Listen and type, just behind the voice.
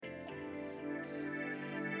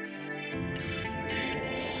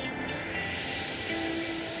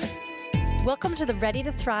Welcome to the Ready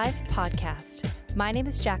to Thrive podcast. My name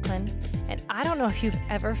is Jacqueline, and I don't know if you've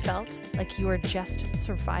ever felt like you are just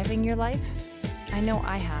surviving your life. I know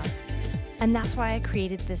I have, and that's why I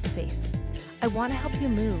created this space. I want to help you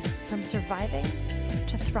move from surviving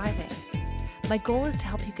to thriving. My goal is to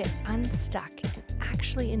help you get unstuck and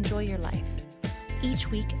actually enjoy your life. Each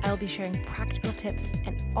week, I'll be sharing practical tips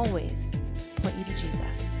and always point you to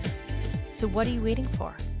Jesus. So what are you waiting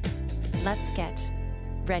for? Let's get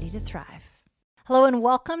ready to thrive. Hello and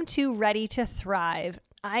welcome to Ready to Thrive.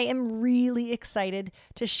 I am really excited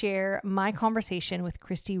to share my conversation with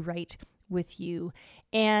Christy Wright with you.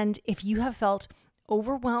 And if you have felt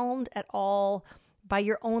overwhelmed at all by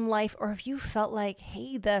your own life, or if you felt like,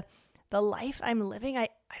 hey, the life I'm living, I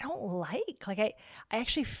don't like. I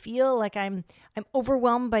actually feel like I'm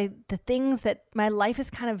overwhelmed by the things that my life is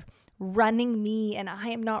kind of running me and I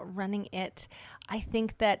am not running it. I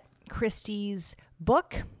think that Christy's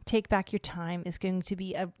book, Take Back Your Time, is going to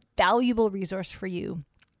be a valuable resource for you,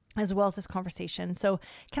 as well as this conversation. So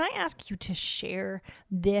can I ask you to share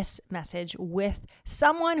this message with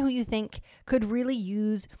someone who you think could really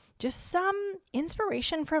use just some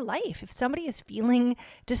inspiration for life? If somebody is feeling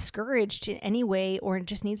discouraged in any way or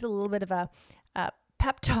just needs a little bit of a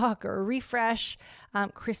pep talk or a refresh,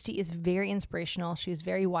 Christy is very inspirational. She is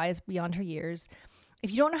very wise beyond her years. If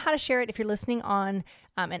you don't know how to share it, if you're listening on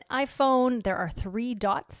an iPhone, there are 3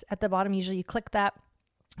 dots at the bottom. Usually you click that,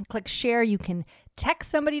 click share. You can text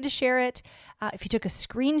somebody to share it. If you took a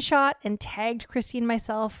screenshot and tagged Christy and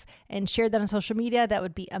myself and shared that on social media, that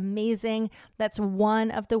would be amazing. That's one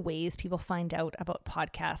of the ways people find out about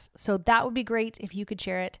podcasts. So that would be great if you could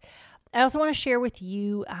share it. I also want to share with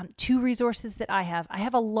you 2 resources that I have. I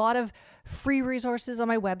have a lot of free resources on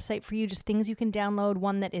my website for you, just things you can download.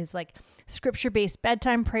 One that is like scripture-based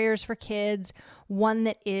bedtime prayers for kids. One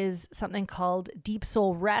that is something called Deep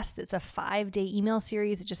Soul Rest. It's a 5-day email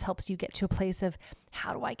series. It just helps you get to a place of,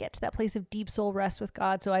 how do I get to that place of deep soul rest with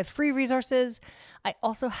God? So I have free resources. I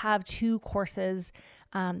also have 2 courses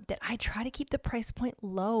that I try to keep the price point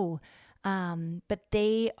low. But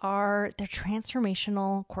they're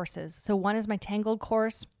transformational courses. So one is my Tangled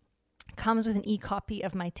course, comes with an e-copy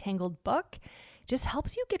of my Tangled book, just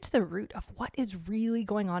helps you get to the root of what is really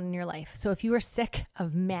going on in your life. So if you are sick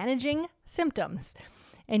of managing symptoms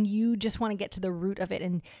and you just want to get to the root of it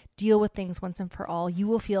and deal with things once and for all, you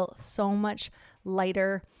will feel so much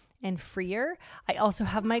lighter and freer. I also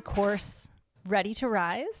have my course, Ready to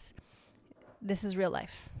Rise. This is real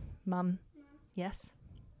life. Mom, yes?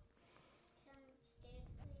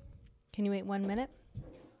 Can you wait 1 minute?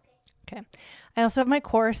 Okay. I also have my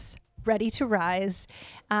course, Ready to Rise,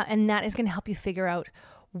 and that is going to help you figure out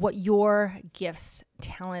what your gifts,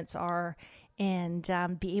 talents are, and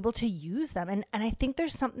be able to use them. And I think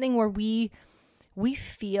there's something where we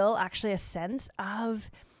feel actually a sense of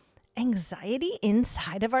anxiety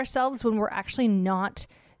inside of ourselves when we're actually not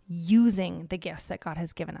using the gifts that God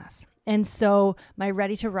has given us. And so my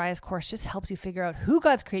Ready to Rise course just helps you figure out who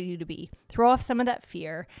God's created you to be, throw off some of that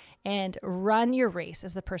fear, and run your race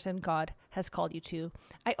as the person God has called you to.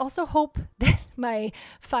 I also hope that my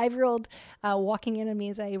 5-year-old walking in on me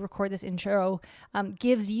as I record this intro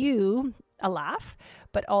gives you a laugh,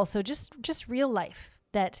 but also just real life,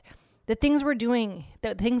 that the things we're doing,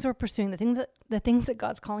 the things we're pursuing, the things that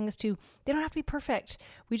God's calling us to, they don't have to be perfect.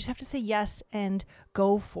 We just have to say yes and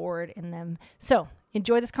go forward in them. So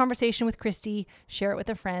enjoy this conversation with Christy, share it with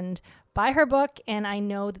a friend, buy her book, and I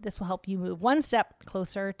know that this will help you move one step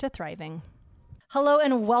closer to thriving. Hello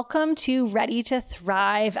and welcome to Ready to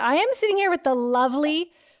Thrive. I am sitting here with the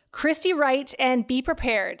lovely Christy Wright, and be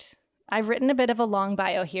prepared. I've written a bit of a long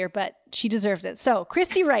bio here, but she deserves it. So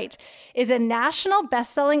Christy Wright is a national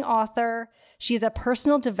best-selling author. She's a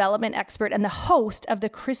personal development expert and the host of The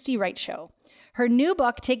Christy Wright Show. Her new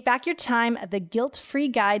book, Take Back Your Time, The Guilt-Free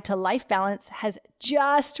Guide to Life Balance, has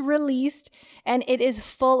just released, and it is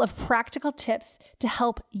full of practical tips to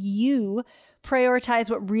help you prioritize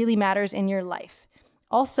what really matters in your life.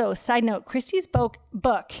 Also, side note, Christy's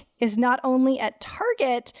book is not only at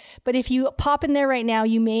Target, but if you pop in there right now,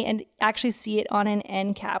 you may actually see it on an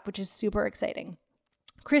end cap, which is super exciting.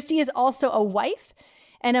 Christy is also a wife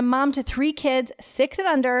and a mom to 3 kids, 6 and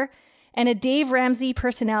under, and a Dave Ramsey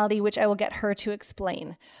personality, which I will get her to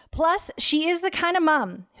explain. Plus, she is the kind of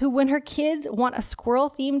mom who, when her kids want a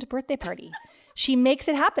squirrel-themed birthday party, she makes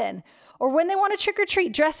it happen. Or when they want to trick or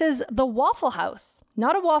treat, dress as the Waffle House,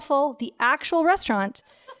 not a waffle, the actual restaurant,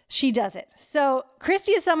 she does it. So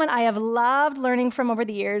Christy is someone I have loved learning from over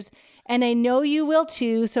the years, and I know you will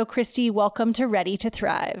too. So Christy, welcome to Ready to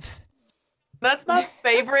Thrive. That's my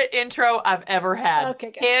favorite intro I've ever had.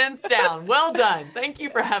 Okay, good. Hands down. Well done. Thank you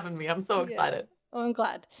for having me. I'm so excited. Oh, I'm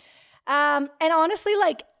glad. And honestly,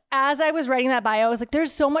 like, as I was writing that bio, I was like,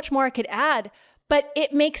 there's so much more I could add, but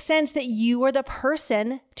it makes sense that you are the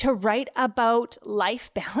person to write about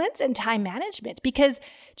life balance and time management, because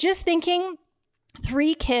just thinking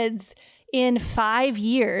 3 kids in 5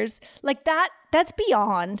 years, like that's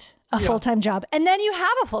beyond a full-time job. And then you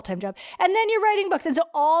have a full-time job, and then you're writing books. And so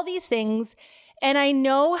all these things, and I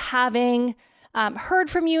know, having heard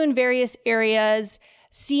from you in various areas,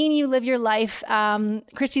 seeing you live your life,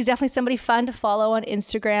 Christy's definitely somebody fun to follow on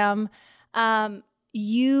Instagram.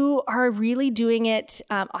 You are really doing it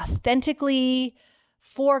authentically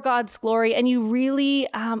for God's glory. And you really,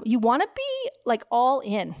 you want to be like all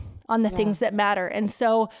in on the things that matter. And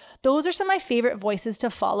so those are some of my favorite voices to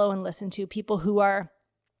follow and listen to. People who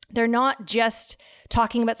they're not just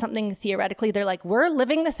talking about something theoretically. They're like, we're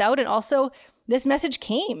living this out. And also this message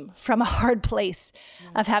came from a hard place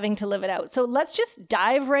of having to live it out. So let's just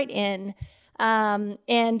dive right in.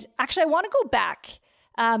 And actually, I want to go back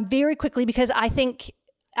very quickly, because I think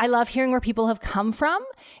I love hearing where people have come from.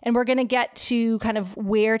 And we're going to get to kind of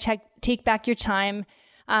where Take Back Your Time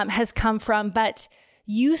has come from. But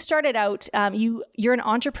you started out, you're an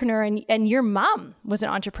entrepreneur, and your mom was an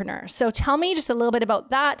entrepreneur. So tell me just a little bit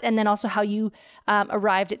about that, and then also how you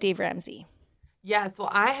arrived at Dave Ramsey. Yes. Well,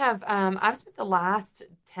 I've spent the last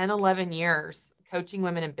 10, 11 years coaching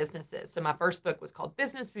women in businesses. So my first book was called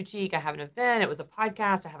Business Boutique. I have an event. It was a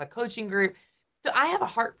podcast. I have a coaching group. So I have a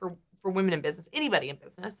heart for women in business, anybody in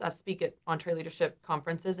business. I speak at EntreLeadership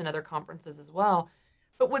conferences and other conferences as well.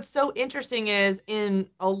 But what's so interesting is, in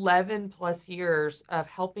 11 plus years of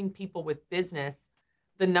helping people with business,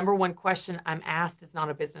 the number one question I'm asked is not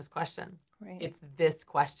a business question. Right. It's this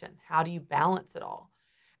question: how do you balance it all?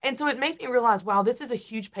 And so it made me realize, wow, this is a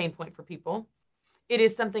huge pain point for people. It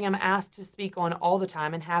is something I'm asked to speak on all the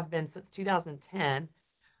time, and have been since 2010.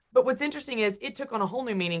 But what's interesting is, it took on a whole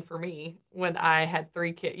new meaning for me when I had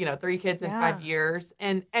 3 kids in 5 years.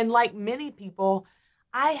 And like many people,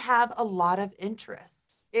 I have a lot of interests.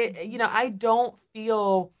 I don't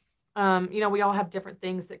feel, we all have different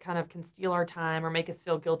things that kind of can steal our time or make us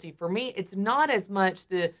feel guilty. For me, it's not as much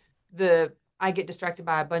the I get distracted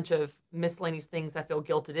by a bunch of miscellaneous things I feel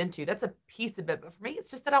guilted into. That's a piece of it. But for me,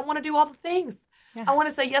 it's just that I want to do all the things. Yeah. I want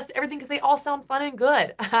to say yes to everything because they all sound fun and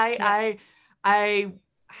good. I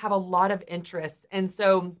have a lot of interests. And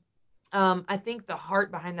so I think the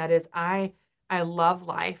heart behind that is I love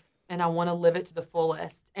life, and I want to live it to the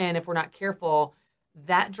fullest. And if we're not careful,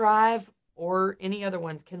 that drive or any other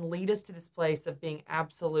ones can lead us to this place of being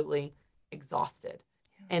absolutely exhausted.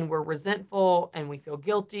 And we're resentful, and we feel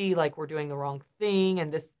guilty, like we're doing the wrong thing.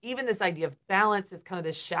 And this idea of balance is kind of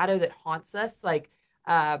this shadow that haunts us. Like,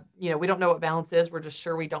 we don't know what balance is. We're just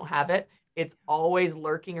sure we don't have it. It's always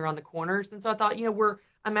lurking around the corners. And so I thought,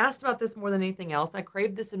 I'm asked about this more than anything else. I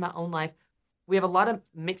crave this in my own life. We have a lot of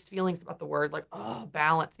mixed feelings about the word, like, oh,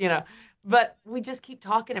 balance, but we just keep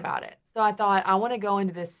talking about it. So I thought, I want to go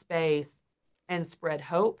into this space and spread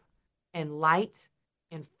hope and light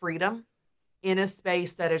and freedom in a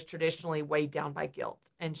space that is traditionally weighed down by guilt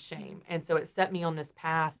and shame. And so it set me on this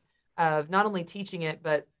path of not only teaching it,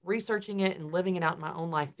 but researching it and living it out in my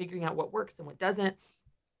own life, figuring out what works and what doesn't.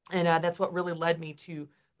 And that's what really led me to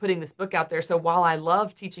putting this book out there. So while I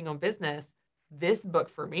love teaching on business, this book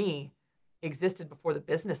for me existed before the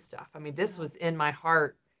business stuff. I mean, this was in my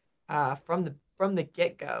heart from the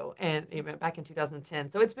get-go, and even back in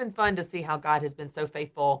 2010. So it's been fun to see how God has been so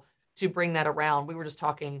faithful to bring that around. We were just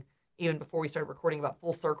talking even before we started recording about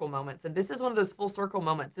full circle moments. And this is one of those full circle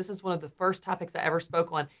moments. This is one of the first topics I ever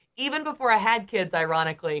spoke on, even before I had kids,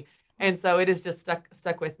 ironically. And so it is just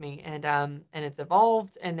stuck with me, and it's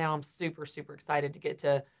evolved. And now I'm super, super excited to get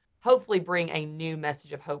to hopefully bring a new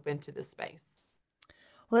message of hope into this space.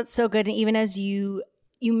 Well, that's so good. And even as you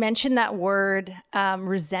mentioned that word,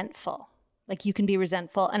 resentful, like you can be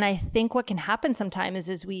resentful. And I think what can happen sometimes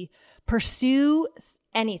is we pursue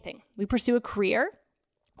anything. We pursue a career.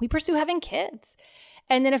 We pursue having kids.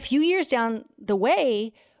 And then a few years down the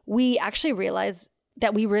way, we actually realize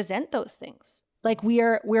that we resent those things. Like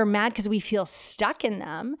we're mad because we feel stuck in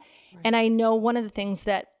them. Right. And I know one of the things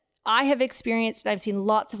that I have experienced, and I've seen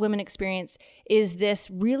lots of women experience, is this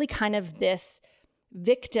really kind of this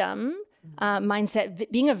victim mindset,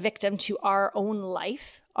 being a victim to our own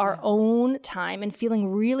life, our own time, and feeling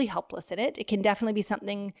really helpless in it. It can definitely be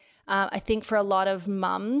something, I think for a lot of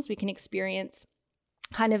moms, we can experience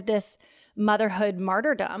kind of this motherhood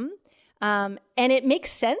martyrdom. And it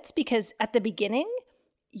makes sense because at the beginning,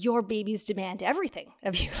 your babies demand everything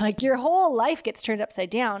of you. Like your whole life gets turned upside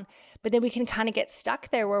down. But then we can kind of get stuck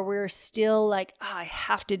there where we're still like, oh, I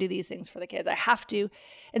have to do these things for the kids. I have to.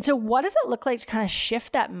 And so what does it look like to kind of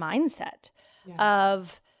shift that mindset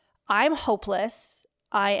of I'm hopeless.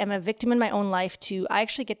 I am a victim in my own life to I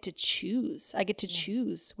actually get to choose. I get to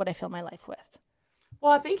choose what I fill my life with.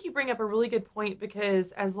 Well, I think you bring up a really good point,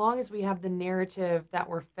 because as long as we have the narrative that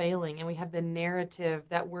we're failing, and we have the narrative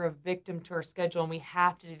that we're a victim to our schedule and we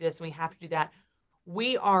have to do this and we have to do that,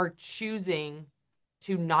 we are choosing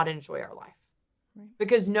to not enjoy our life. Right.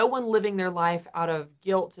 Because no one living their life out of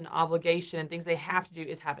guilt and obligation and things they have to do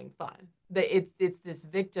is having fun. It's this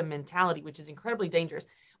victim mentality, which is incredibly dangerous.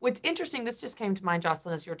 What's interesting, this just came to mind,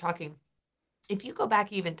 Jocelyn, as you were talking. If you go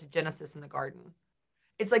back even to Genesis in the garden,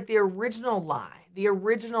 it's like the original lie, the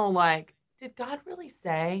original, like, did God really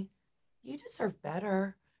say, you deserve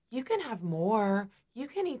better? You can have more. You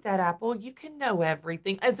can eat that apple. You can know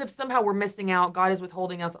everything. As if somehow we're missing out. God is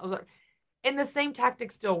withholding us. And the same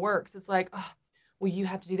tactic still works. It's like, oh, well, you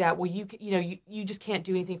have to do that. Well, you just can't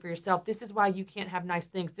do anything for yourself. This is why you can't have nice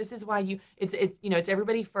things. This is why it's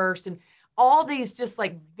everybody first. And all these just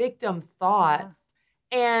like victim thoughts.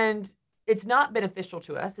 And it's not beneficial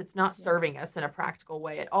to us. It's not serving us in a practical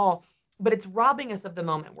way at all, but it's robbing us of the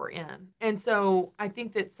moment we're in. And so I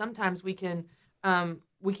think that sometimes we can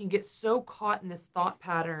get so caught in this thought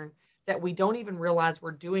pattern that we don't even realize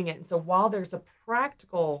we're doing it. And so while there's a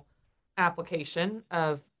practical application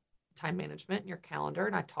of time management in your calendar,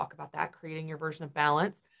 and I talk about that, creating your version of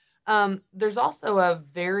balance, there's also a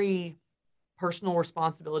very personal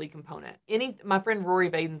responsibility component. My friend Rory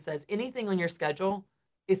Vaden says, anything on your schedule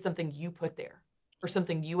is something you put there or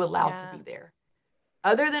something you allowed to be there.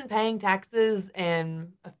 Other than paying taxes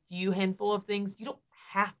and a few handful of things, you don't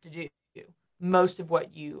have to do most of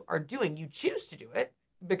what you are doing. You choose to do it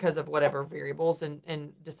because of whatever variables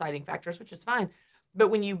and deciding factors, which is fine. But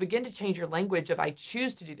when you begin to change your language of I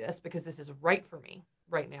choose to do this because this is right for me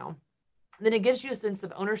right now, then it gives you a sense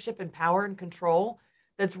of ownership and power and control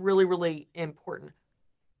that's really, really important.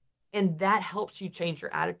 And that helps you change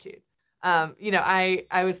your attitude.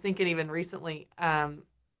 I was thinking even recently,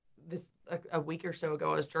 a week or so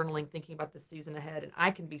ago, I was journaling, thinking about the season ahead, and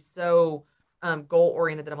I can be so goal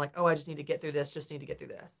oriented that I'm like, oh, I just need to get through this,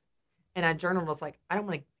 And I journaled, was like, I don't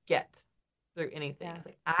want to get through anything. I was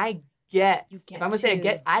like, if I'm gonna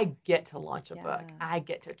say I get to launch a book, I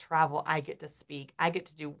get to travel, I get to speak, I get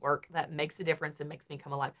to do work that makes a difference and makes me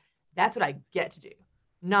come alive. That's what I get to do,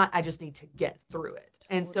 not I just need to get through it.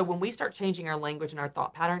 Totally. And so when we start changing our language and our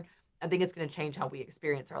thought pattern, I think it's going to change how we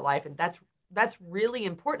experience our life. And that's really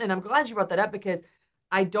important. And I'm glad you brought that up, because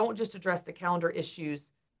I don't just address the calendar issues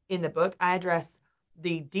in the book. I address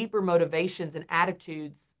the deeper motivations and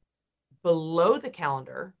attitudes below the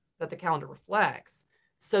calendar that the calendar reflects,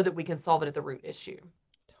 so that we can solve it at the root issue.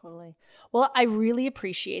 Totally. Well, I really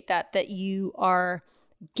appreciate that you are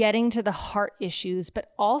getting to the heart issues, but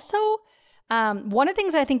also one of the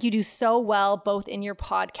things I think you do so well, both in your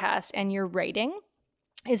podcast and your writing,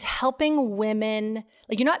 is helping women.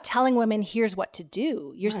 Like, you're not telling women, here's what to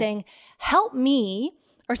do. You're saying, I'm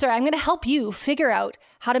going to help you figure out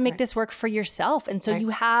how to make this work for yourself. And so you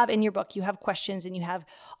have in your book, you have questions and you have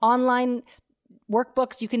online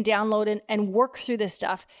workbooks you can download and work through this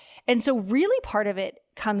stuff. And so really part of it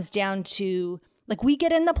comes down to, like, we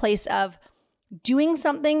get in the place of doing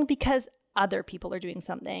something because other people are doing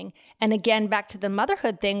something. And again, back to the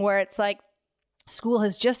motherhood thing, where it's like, school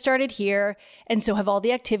has just started here, and so have all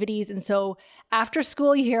the activities. And so after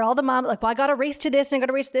school, you hear all the moms like, well, I got to race to this and I got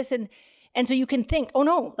to race to this. And so you can think, oh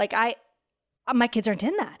no, like my kids aren't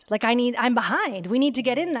in that. Like I'm behind. We need to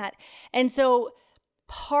get in that. And so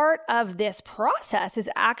part of this process is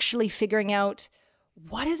actually figuring out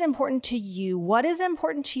what is important to you, what is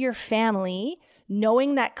important to your family,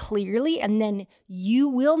 knowing that clearly, and then you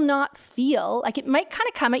will not feel like, it might kind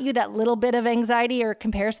of come at you, that little bit of anxiety or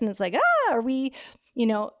comparison that's like, are we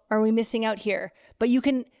missing out here? But you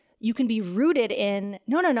can be rooted in,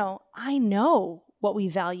 no, I know what we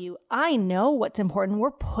value. I know what's important.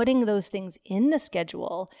 We're putting those things in the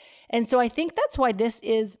schedule. And so I think that's why this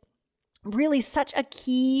is really such a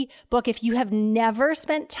key book. If you have never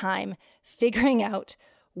spent time figuring out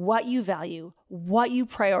what you value, what you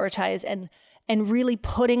prioritize, and really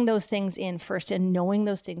putting those things in first and knowing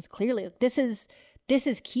those things clearly, this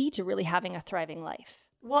is key to really having a thriving life.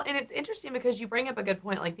 Well, and it's interesting because you bring up a good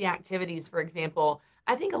point, like the activities, for example.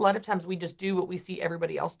 I think a lot of times we just do what we see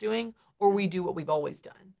everybody else doing, or we do what we've always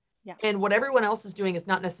done. Yeah. And what everyone else is doing is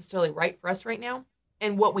not necessarily right for us right now.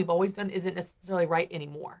 And what we've always done isn't necessarily right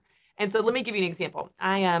anymore. And so let me give you an example.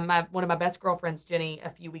 I am one of my best girlfriends, Jenny, a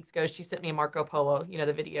few weeks ago, she sent me a Marco Polo,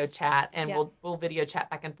 the video chat, and Yeah. we'll video chat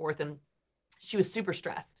back and forth. And she was super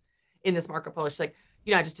stressed in this Marco Polo. She's like,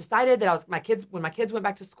 I just decided that when my kids went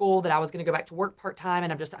back to school, that I was going to go back to work part-time,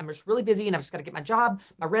 and I'm just really busy, and I've just got to get my job,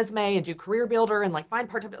 my resume, and do Career Builder, and like find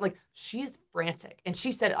part-time. Like, she's frantic. And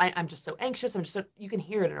she said, I'm just so anxious. You can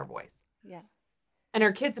hear it in her voice. Yeah. And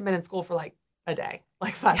her kids have been in school for like a day,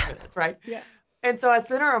 like 5 minutes, right? Yeah. And so I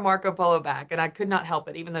sent her a Marco Polo back, and I could not help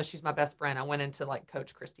it. Even though she's my best friend, I went into like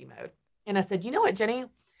Coach Christy mode. And I said, you know what, Jenny?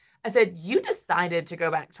 I said, you decided to go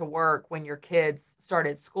back to work when your kids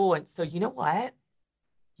started school. And so you know what?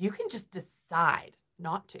 You can just decide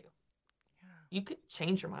not to. Yeah. You can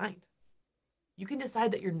change your mind. You can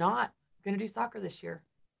decide that you're not going to do soccer this year.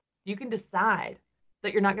 You can decide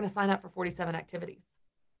that you're not going to sign up for 47 activities.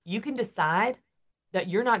 You can decide that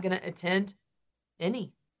you're not going to attend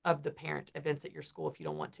any of the parent events at your school if you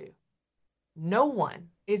don't want to. No one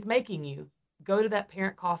is making you go to that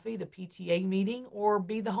parent coffee, the PTA meeting, or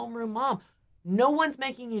be the homeroom mom. No one's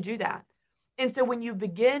making you do that. And so when you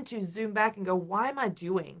begin to zoom back and go, why am I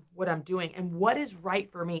doing what I'm doing? And what is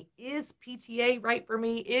right for me? Is PTA right for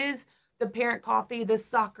me? Is the parent coffee, the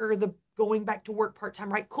soccer, the going back to work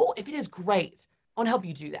part-time right? Cool. If it is, great. I want to help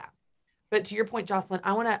you do that. But to your point, Jocelyn,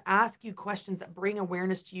 I want to ask you questions that bring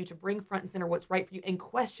awareness to you, to bring front and center what's right for you, and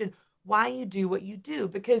question why you do what you do.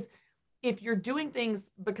 Because if you're doing things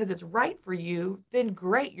because it's right for you, then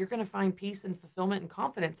great. You're going to find peace and fulfillment and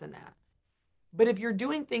confidence in that. But if you're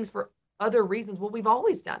doing things for other reasons, well, we've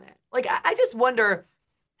always done it. Like, I just wonder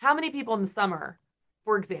how many people in the summer,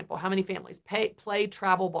 for example, how many families play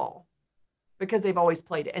travel ball because they've always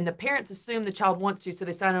played it. And the parents assume the child wants to, so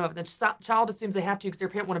they sign them up. And the child assumes they have to because their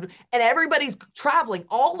parent wants to. And everybody's traveling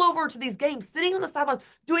all over to these games, sitting on the sidelines,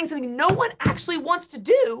 doing something no one actually wants to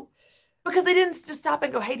do because they didn't just stop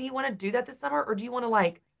and go, hey, do you want to do that this summer? Or do you want to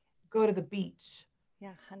like go to the beach?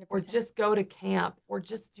 Yeah, 100%. Or just go to camp or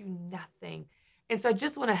just do nothing. And so I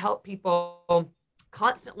just want to help people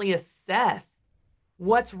constantly assess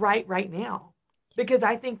what's right now. Because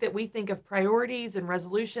I think that we think of priorities and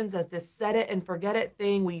resolutions as this set it and forget it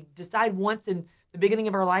thing. We decide once in the beginning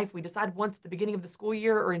of our life. We decide once at the beginning of the school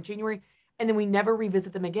year or in January, and then we never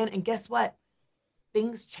revisit them again. And guess what?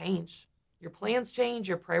 Things change. Your plans change,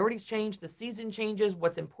 your priorities change, the season changes,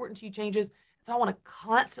 what's important to you changes. So I want to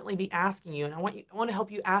constantly be asking you, and I want to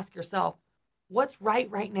help you ask yourself, what's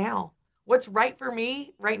right now? What's right for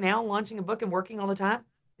me right now, launching a book and working all the time,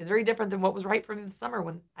 is very different than what was right for me in the summer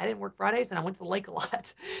when I didn't work Fridays and I went to the lake a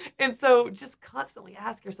lot. And so just constantly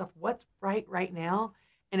ask yourself, what's right now?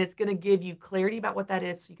 And it's going to give you clarity about what that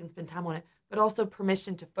is so you can spend time on it, but also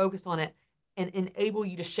permission to focus on it and enable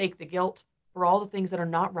you to shake the guilt for all the things that are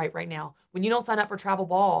not right now. When you don't sign up for travel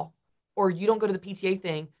ball or you don't go to the PTA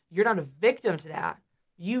thing, you're not a victim to that.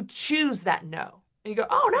 You choose that no. And you go,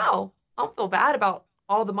 oh no, I don't feel bad about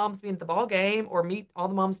all the moms being at the ball game or meet all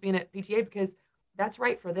the moms being at PTA because that's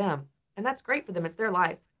right for them. And that's great for them. It's their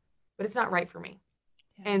life, but it's not right for me.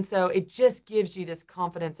 Yeah. And so it just gives you this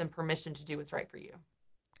confidence and permission to do what's right for you.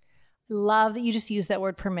 Love that you just use that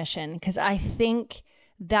word permission, because I think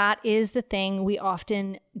that is the thing we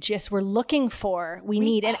often we're looking for. We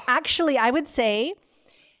need. And actually, I would say,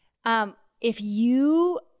 if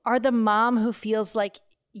you are the mom who feels like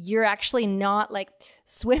you're actually not like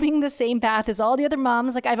swimming the same path as all the other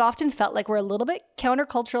moms, like I've often felt like we're a little bit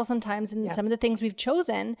countercultural sometimes in some of the things we've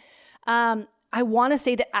chosen. I want to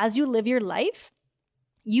say that as you live your life,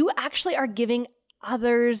 you actually are giving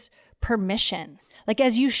others permission. Like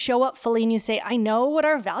as you show up fully and you say, I know what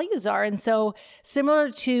our values are. And so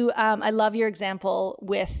similar to, I love your example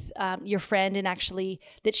with your friend, and actually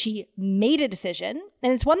that she made a decision.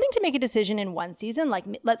 And it's one thing to make a decision in one season. Like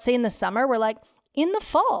let's say in the summer, we're like, in the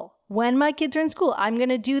fall, when my kids are in school, I'm going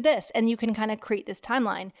to do this. And you can kind of create this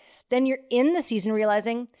timeline. Then you're in the season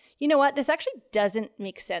realizing, you know what, this actually doesn't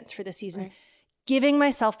make sense for the season. Right. Giving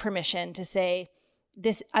myself permission to say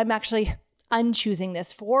this, I'm actually unchoosing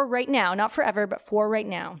this for right now, not forever, but for right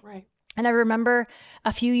now. Right. And I remember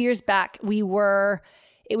a few years back, it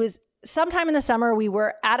was sometime in the summer, we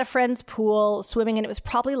were at a friend's pool swimming, and it was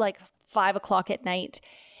probably like 5:00 at night.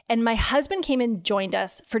 And my husband came and joined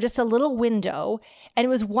us for just a little window. And it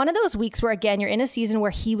was one of those weeks where, again, you're in a season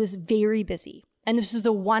where he was very busy. And this was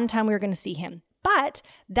the one time we were going to see him. But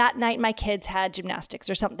that night, my kids had gymnastics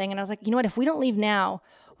or something. And I was like, you know what? If we don't leave now,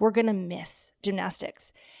 we're going to miss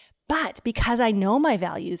gymnastics. But because I know my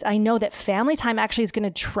values, I know that family time actually is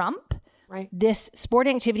going to trump this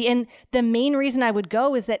sporting activity. And the main reason I would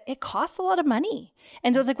go is that it costs a lot of money.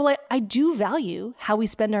 And so it's like, well, I do value how we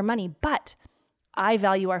spend our money, but I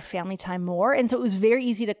value our family time more. And so it was very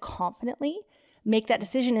easy to confidently make that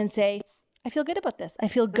decision and say, I feel good about this. I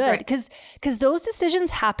feel good. Because those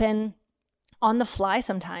decisions happen on the fly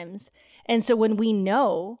sometimes. And so when we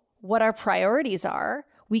know what our priorities are,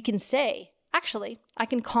 we can say, actually, I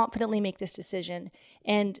can confidently make this decision.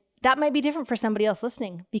 And that might be different for somebody else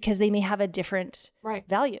listening because they may have a different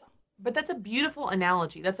value. But that's a beautiful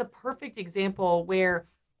analogy. That's a perfect example where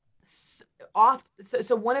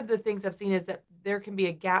so one of the things I've seen is that there can be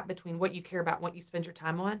a gap between what you care about and what you spend your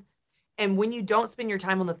time on. And when you don't spend your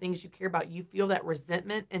time on the things you care about, you feel that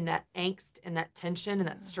resentment and that angst and that tension and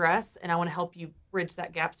that stress. And I want to help you bridge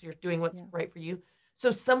that gap so you're doing what's right for you.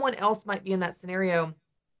 So someone else might be in that scenario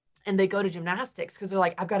and they go to gymnastics because they're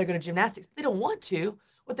like, I've got to go to gymnastics. But they don't want to.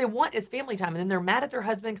 What they want is family time. And then they're mad at their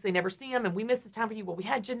husband because they never see him. And we missed this time for you. Well, we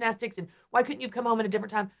had gymnastics. And why couldn't you come home at a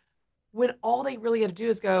different time? When all they really got to do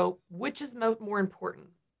is go, which is more important?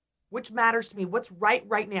 Which matters to me? What's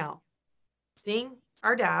right now? Seeing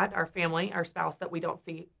our dad, our family, our spouse that we don't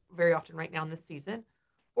see very often right now in this season,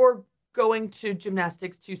 or going to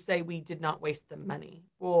gymnastics to say we did not waste the money.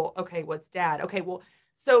 Well, okay, what's dad? Okay, well,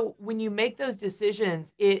 so when you make those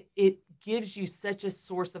decisions, it gives you such a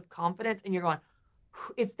source of confidence and you're going,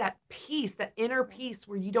 it's that peace, that inner peace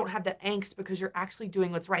where you don't have that angst because you're actually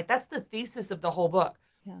doing what's right. That's the thesis of the whole book.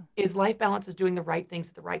 Is life balance is doing the right things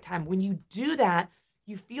at the right time. When you do that,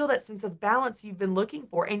 you feel that sense of balance you've been looking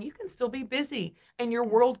for, and you can still be busy and your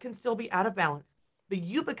world can still be out of balance, but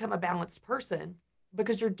you become a balanced person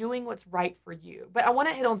because you're doing what's right for you. But I want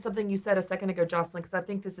to hit on something you said a second ago, Jocelyn, because I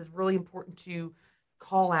think this is really important to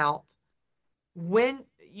call out. When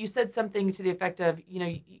you said something to the effect of,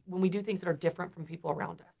 when we do things that are different from people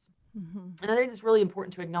around us. Mm-hmm. And I think it's really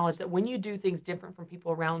important to acknowledge that when you do things different from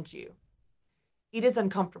people around you, it is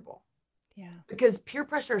uncomfortable. Yeah. Because peer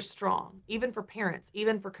pressure is strong, even for parents,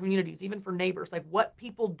 even for communities, even for neighbors. Like what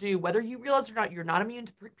people do, whether you realize it or not, you're not immune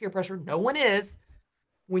to peer pressure. No one is.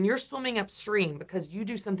 When you're swimming upstream because you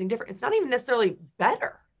do something different, it's not even necessarily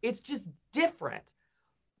better. It's just different.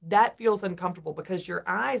 That feels uncomfortable because your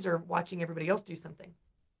eyes are watching everybody else do something.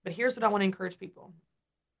 But here's what I want to encourage people.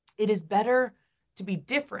 It is better to be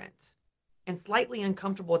different and slightly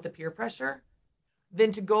uncomfortable with the peer pressure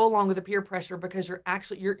than to go along with the peer pressure because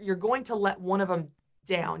you're going to let one of them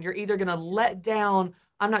down. You're either going to let down,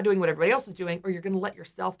 I'm not doing what everybody else is doing, or you're going to let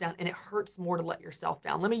yourself down, and it hurts more to let yourself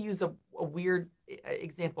down. Let me use a weird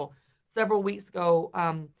example. Several weeks ago,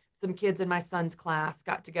 some kids in my son's class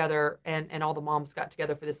got together and all the moms got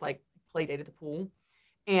together for this like play date at the pool.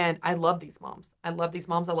 And I love these moms. I love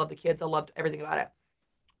the kids. I loved everything about it.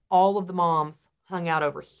 All of the moms hung out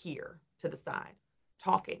over here to the side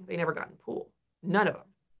talking. They never got in the pool. None of them.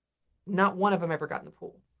 Not one of them ever got in the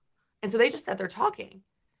pool. And so they just sat there talking.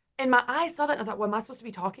 And my eyes saw that and I thought, well, am I supposed to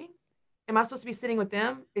be talking? Am I supposed to be sitting with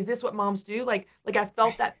them? Is this what moms do? Like I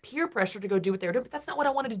felt that peer pressure to go do what they were doing, but that's not what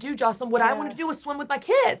I wanted to do, Jocelyn. What I wanted to do was swim with my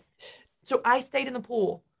kids. So I stayed in the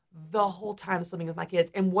pool the whole time swimming with my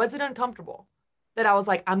kids. And was it uncomfortable that I was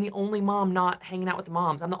like, I'm the only mom not hanging out with the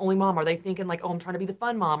moms? I'm the only mom. Are they thinking like, oh, I'm trying to be the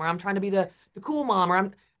fun mom, or I'm trying to be the cool mom,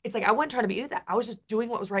 or it's like, I wasn't trying to be any of that. I was just doing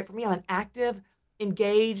what was right for me. I'm an active,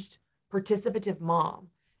 engaged, participative mom.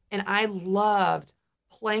 And I loved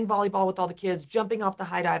playing volleyball with all the kids, jumping off the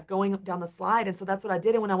high dive, going down the slide. And so that's what I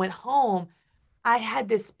did. And when I went home, I had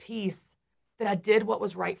this peace that I did what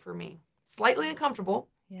was right for me. Slightly uncomfortable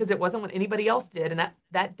because it wasn't what anybody else did. And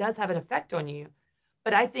that does have an effect on you.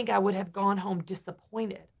 But I think I would have gone home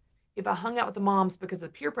disappointed if I hung out with the moms because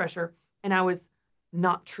of peer pressure and I was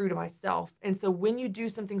not true to myself. And so when you do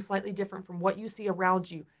something slightly different from what you see around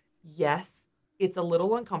you, yes, it's a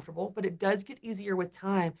little uncomfortable, but it does get easier with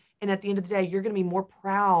time. And at the end of the day, you're going to be more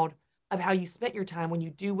proud of how you spent your time when you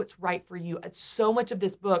do what's right for you. So much of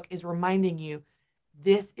this book is reminding you,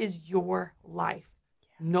 this is your life.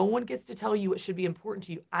 No one gets to tell you what should be important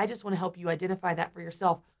to you. I just want to help you identify that for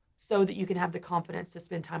yourself so that you can have the confidence to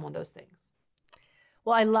spend time on those things.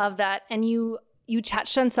 Well, I love that. And you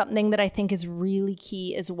touched on something that I think is really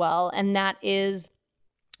key as well. And that is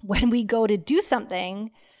when we go to do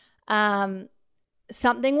something,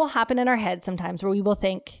 something will happen in our head sometimes where we will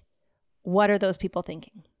think, what are those people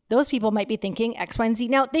thinking? Those people might be thinking X, Y, and Z.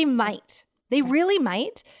 Now, they might. They really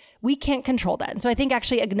might. We can't control that. And so I think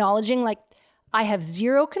actually acknowledging like I have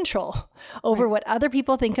zero control over what other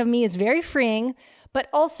people think of me is very freeing, but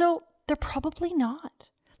also they're probably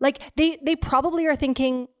not. Like they probably are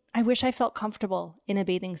thinking, I wish I felt comfortable in a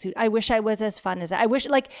bathing suit. I wish I was as fun as that. I wish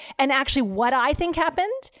and actually what I think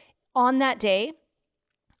happened on that day,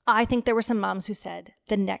 I think there were some moms who said,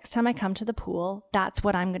 the next time I come to the pool, that's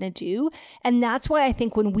what I'm going to do. And that's why I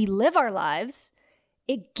think when we live our lives,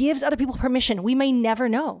 it gives other people permission. We may never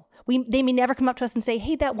know. They may never come up to us and say,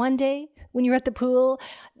 hey, that one day when you were at the pool,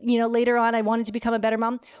 later on, I wanted to become a better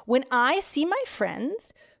mom. When I see my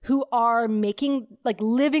friends who are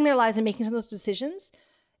living their lives and making some of those decisions,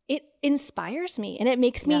 it inspires me and it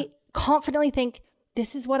makes me confidently think,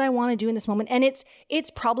 this is what I want to do in this moment. And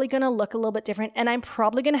it's probably going to look a little bit different. And I'm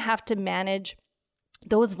probably going to have to manage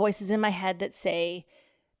those voices in my head that say,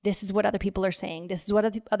 this is what other people are saying. This is what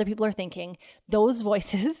other people are thinking. Those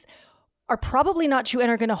voices are probably not true and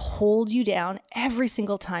are going to hold you down every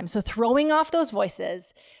single time. So throwing off those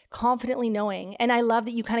voices, confidently knowing, and I love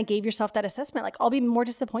that you kind of gave yourself that assessment, like I'll be more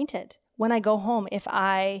disappointed when I go home if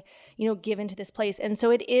I, give into this place. And so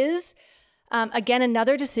it is, again,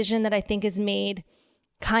 another decision that I think is made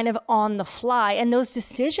kind of on the fly. And those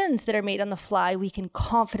decisions that are made on the fly, we can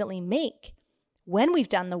confidently make when we've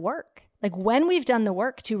done the work. Like when we've done the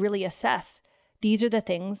work to really assess, these are the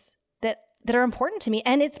things that are important to me.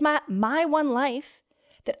 And it's my one life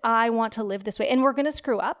that I want to live this way. And we're going to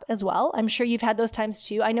screw up as well. I'm sure you've had those times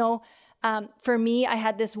too. I know for me, I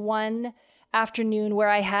had this one afternoon where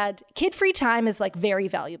I had kid-free time is like very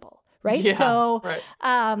valuable, right? Yeah, so right.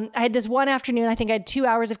 I had this one afternoon, I think I had 2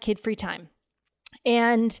 hours of kid-free time.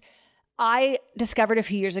 And I discovered a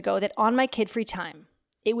few years ago that on my kid-free time,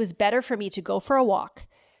 it was better for me to go for a walk,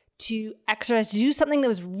 to exercise, to do something that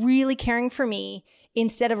was really caring for me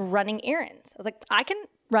instead of running errands. I was like, I can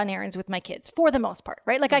run errands with my kids for the most part,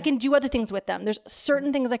 right? Like I can do other things with them. There's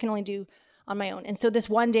certain things I can only do on my own. And so this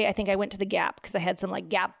one day, I think I went to the Gap because I had some like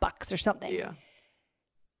Gap bucks or something. Yeah.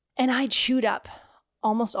 And I chewed up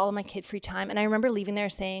almost all of my kid-free time. And I remember leaving there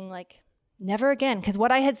saying like, never again. Because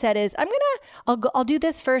what I had said is, I'll do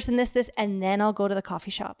this first and this, and then I'll go to the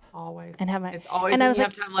coffee shop. Always. And have it's always when you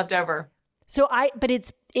have time left over. So but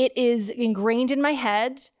it is ingrained in my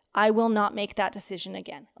head. I will not make that decision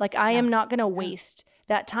again. Like I am not going to waste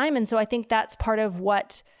that time. And so I think that's part of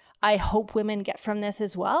what I hope women get from this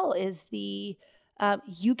as well is you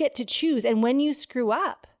get to choose. And when you screw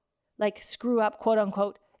up, quote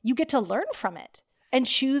unquote, you get to learn from it and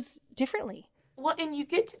choose differently. Well, and you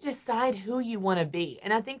get to decide who you want to be.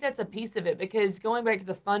 And I think that's a piece of it because going back to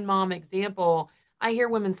the fun mom example, I hear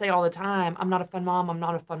women say all the time, I'm not a fun mom. I'm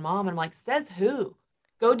not a fun mom. And I'm like, says who?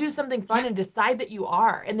 Go do something fun and decide that you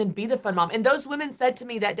are, and then be the fun mom. And those women said to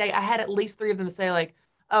me that day, I had at least 3 of them say like,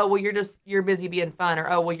 oh, well, you're busy being fun, or,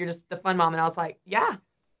 oh, well, you're just the fun mom. And I was like, yeah,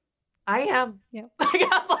 I am. Yeah. Like,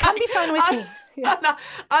 I was like, come be fun with me. Yeah.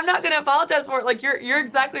 I'm not going to apologize for it. Like you're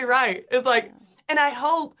exactly right. It's like, and I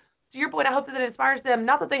hope, to your point, I hope that it inspires them.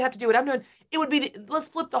 Not that they have to do what I'm doing. It would be, let's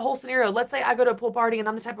flip the whole scenario. Let's say I go to a pool party and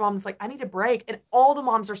I'm the type of mom that's like, I need a break. And all the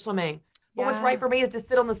moms are swimming. But what's right for me is to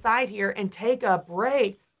sit on the side here and take a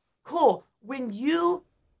break. Cool. When you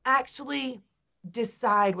actually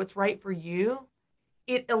decide what's right for you,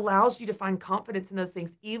 it allows you to find confidence in those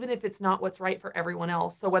things, even if it's not what's right for everyone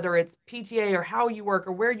else. So whether it's PTA or how you work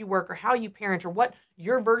or where you work or how you parent or what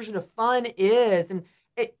your version of fun is. And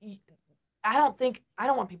I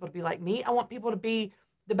don't want people to be like me. I want people to be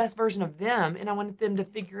the best version of them. And I want them to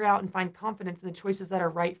figure out and find confidence in the choices that are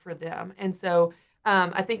right for them. And so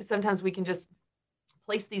I think sometimes we can just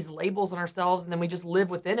place these labels on ourselves and then we just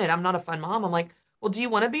live within it. I'm not a fun mom. I'm like, well, do you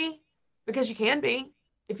want to be? Because you can be.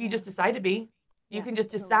 If you just decide to be, you can just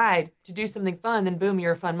decide to do something fun, then boom,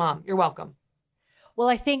 you're a fun mom. You're welcome. Well,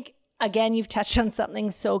 I think, again, you've touched on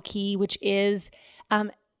something so key, which is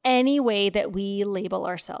any way that we label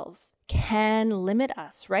ourselves can limit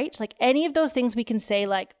us, right? Like any of those things we can say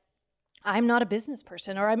like, I'm not a business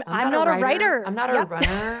person, or I'm not a writer. I'm not a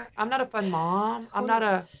runner. I'm not a fun mom. I'm not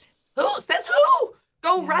a, who says who?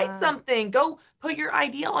 Go write something. Go put your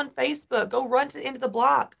idea on Facebook. Go run to the end of the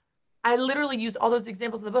block. I literally use all those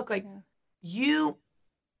examples in the book. Like you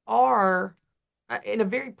are, in a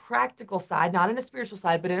very practical side, not in a spiritual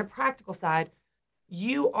side, but in a practical side,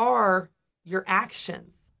 you are your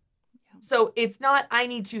actions. So it's not, I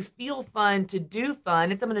need to feel fun to do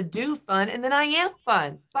fun. It's I'm going to do fun and then I am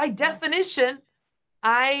fun. By definition,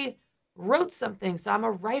 I wrote something, so I'm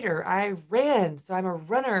a writer. I ran, so I'm a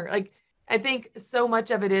runner. Like, I think so much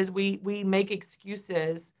of it is we make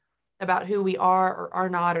excuses about who we are or are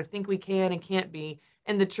not, or think we can and can't be.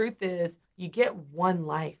 And the truth is, you get one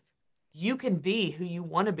life. You can be who you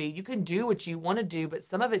want to be. You can do what you want to do, but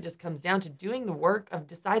some of it just comes down to doing the work of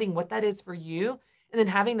deciding what that is for you and then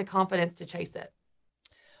having the confidence to chase it.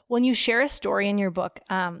 When you share a story in your book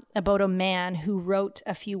about a man who wrote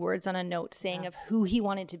a few words on a note saying of who he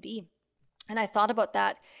wanted to be. And I thought about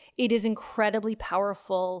that. It is incredibly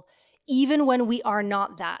powerful, even when we are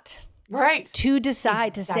not that. Right. To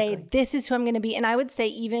decide to say, this is who I'm going to be. And I would say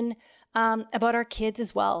even about our kids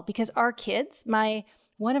as well, because our kids,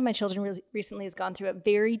 one of my children recently has gone through a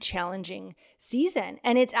very challenging season,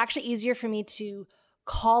 and it's actually easier for me to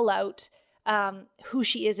call out who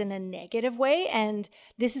she is in a negative way. And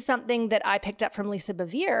this is something that I picked up from Lisa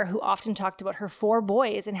Bevere, who often talked about her 4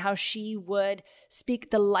 boys and how she would speak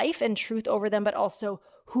the life and truth over them, but also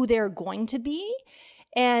who they're going to be.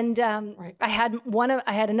 And Right. I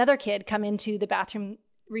had another kid come into the bathroom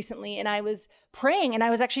recently, and I was praying, and I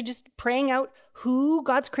was actually just praying out who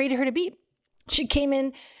God's created her to be. She came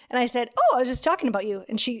in and I said, "Oh, I was just talking about you."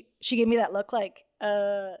 And she gave me that look like,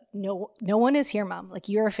 no one is here, Mom. Like,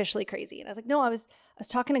 you're officially crazy. And I was like, no, I was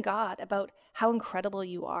talking to God about how incredible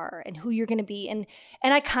you are and who you're going to be. And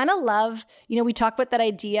I kind of love, we talk about that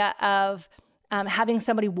idea of having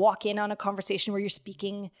somebody walk in on a conversation where you're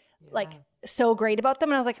speaking like so great about them.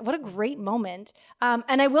 And I was like, what a great moment.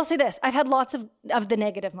 And I will say this, I've had lots of the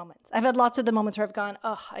negative moments. I've had lots of the moments where I've gone,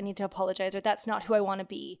 oh, I need to apologize, or that's not who I want to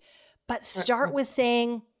be. But start with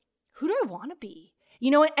saying, who do I want to be?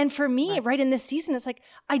 And for me, right in this season, it's like,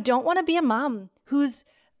 I don't want to be a mom whose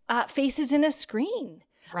face is in a screen.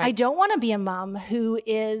 Right. I don't want to be a mom who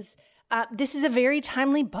is, this is a very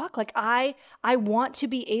timely book. Like, I want to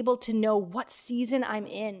be able to know what season I'm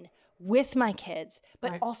in with my kids,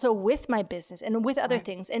 but also with my business and with other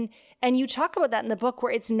things. And you talk about that in the book,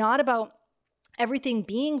 where it's not about everything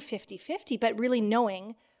being 50-50, but really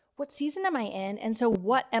knowing, what season am I in? And so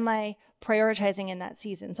what am I prioritizing in that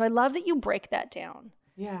season? So I love that you break that down.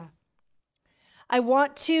 Yeah. I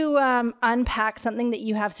want to unpack something that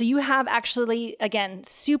you have. So you have actually, again,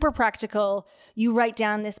 super practical. You write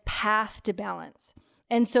down this path to balance.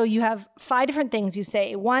 And so you have 5 different things you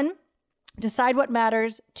say. 1, decide what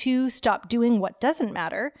matters. 2, stop doing what doesn't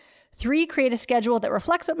matter. 3, create a schedule that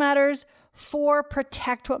reflects what matters. 4,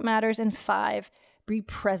 protect what matters. And 5, be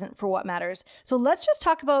present for what matters. So let's just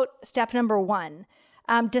talk about step number 1.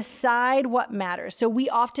 Decide what matters. So we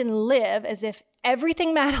often live as if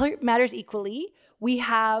everything matters equally. We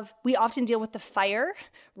often deal with the fire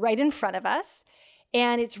right in front of us,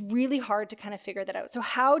 and it's really hard to kind of figure that out. So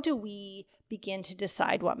how do we begin to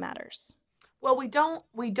decide what matters? Well, we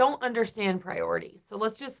don't understand priorities. So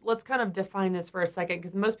let's kind of define this for a second,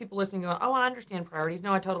 because most people listening go, "Oh, I understand priorities."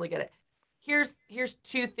 No, I totally get it. Here's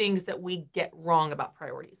 2 things that we get wrong about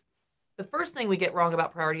priorities. The first thing we get wrong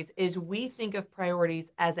about priorities is we think of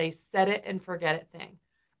priorities as a set it and forget it thing,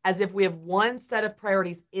 as if we have one set of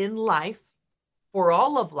priorities in life for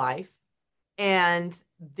all of life, and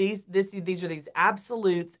these are these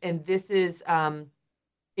absolutes, and this is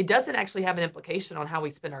it doesn't actually have an implication on how we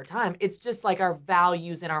spend our time. It's just like our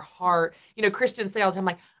values and our heart. Christians say all the time,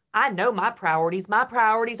 like, I know my priorities. My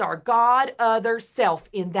priorities are God, others, self,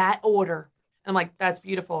 in that order. And I'm like, that's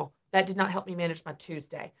beautiful. That did not help me manage my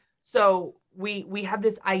Tuesday. So we have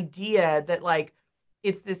this idea that, like,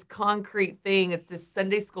 it's this concrete thing. It's this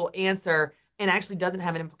Sunday school answer, and actually doesn't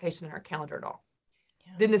have an implication in our calendar at all.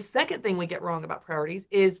 Yeah. Then the second thing we get wrong about priorities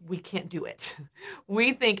is we can't do it.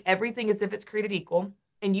 We think everything is if it's created equal.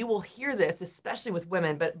 And you will hear this, especially with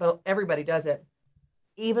women, but everybody does it.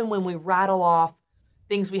 Even when we rattle off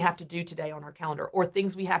things we have to do today on our calendar, or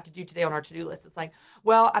things we have to do today on our to-do list. It's like,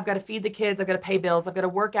 well, I've got to feed the kids. I've got to pay bills. I've got to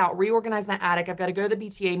work out, reorganize my attic. I've got to go to the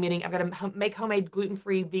PTA meeting. I've got to make homemade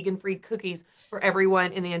gluten-free, vegan-free cookies for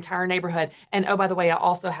everyone in the entire neighborhood. And oh, by the way, I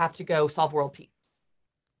also have to go solve world peace.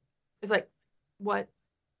 It's like, what?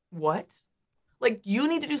 Like, you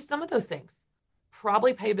need to do some of those things.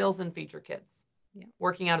 Probably pay bills and feed your kids. Yeah.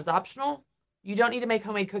 Working out is optional. You don't need to make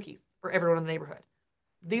homemade cookies for everyone in the neighborhood.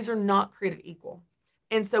 These are not created equal.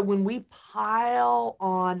 And so when we pile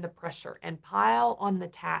on the pressure and pile on the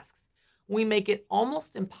tasks, we make it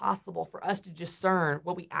almost impossible for us to discern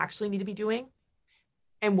what we actually need to be doing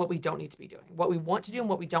and what we don't need to be doing, what we want to do and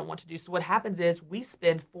what we don't want to do. So what happens is we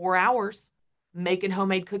spend 4 hours making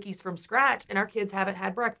homemade cookies from scratch, and our kids haven't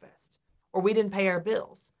had breakfast, or we didn't pay our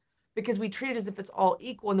bills, because we treat it as if it's all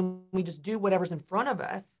equal, and then we just do whatever's in front of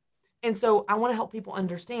us. And so I want to help people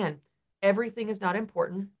understand everything is not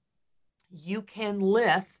important. You can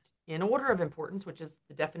list in order of importance, which is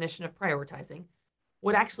the definition of prioritizing,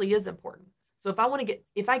 what actually is important. So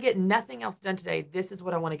if I get nothing else done today, this is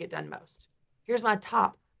what I want to get done most. Here's my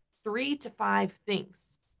top 3 to 5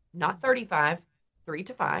 things, not 35, 3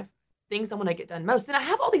 to 5 things I want to get done most. Then I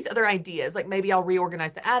have all these other ideas, like maybe I'll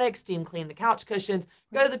reorganize the attic, steam clean the couch cushions,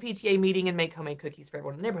 go to the PTA meeting, and make homemade cookies for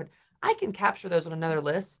everyone in the neighborhood. I can capture those on another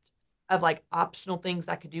list of like optional things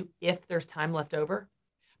I could do if there's time left over.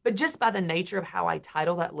 But just by the nature of how I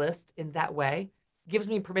title that list in that way, gives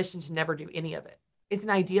me permission to never do any of it. It's an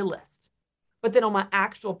idea list. But then on my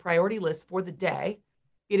actual priority list for the day,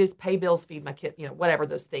 It is pay bills, feed my kid, whatever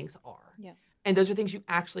those things are. Yeah. And those are things you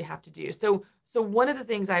actually have to do. So one of the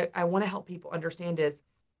things I want to help people understand is,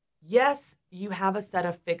 yes, you have a set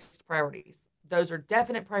of fixed priorities. Those are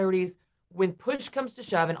definite priorities. When push comes to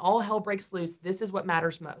shove and all hell breaks loose, this is what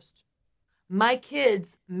matters most. My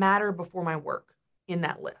kids matter before my work in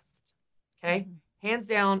that list. Okay. Mm-hmm. Hands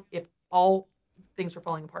down, if all things were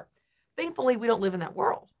falling apart. Thankfully, we don't live in that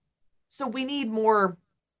world. So we need more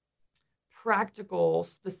practical,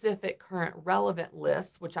 specific, current, relevant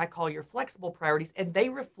lists, which I call your flexible priorities, and they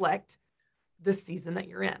reflect the season that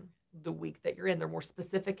you're in, the week that you're in. They're more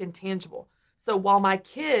specific and tangible. So while my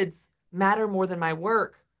kids matter more than my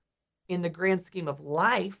work in the grand scheme of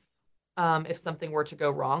life, if something were to go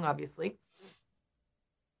wrong, obviously,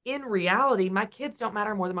 in reality, my kids don't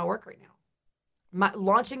matter more than my work right now.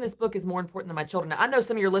 Launching this book is more important than my children. Now, I know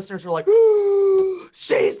some of your listeners are like, "Ooh,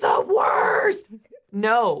 she's the worst."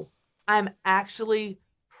 No, I'm actually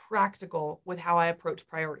practical with how I approach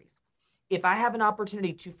priorities. If I have an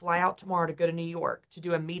opportunity to fly out tomorrow to go to New York to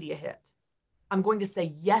do a media hit, I'm going to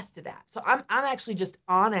say yes to that. So I'm actually just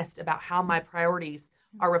honest about how my priorities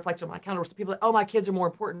are reflected on my calendar. So people are like, "Oh, my kids are more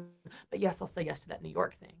important," but yes, I'll say yes to that New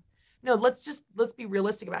York thing. No, let's be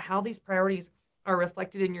realistic about how these priorities are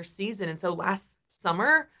reflected in your season. And so last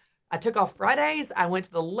summer, I took off Fridays. I went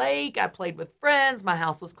to the lake. I played with friends. My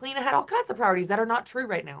house was clean. I had all kinds of priorities that are not true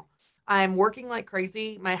right now. I'm working like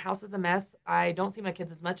crazy. My house is a mess. I don't see my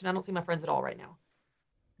kids as much, and I don't see my friends at all right now.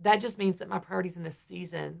 That just means that my priorities in this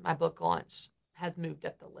season, my book launch, has moved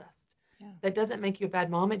up the list. Yeah. That doesn't make you a bad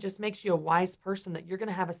mom. It just makes you a wise person, that you're going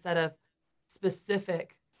to have a set of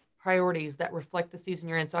specific priorities that reflect the season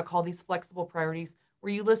you're in. So I call these flexible priorities,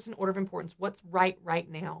 where you list in order of importance what's right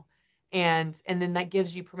now. And then that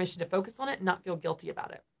gives you permission to focus on it and not feel guilty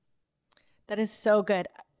about it. That is so good.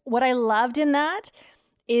 What I loved in that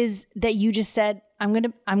is that you just said, I'm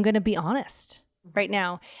going to be honest right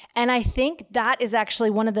now. And I think that is actually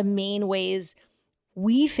one of the main ways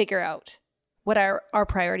we figure out what our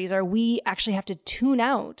priorities are. We actually have to tune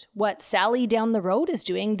out what Sally down the road is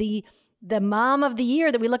doing, the mom of the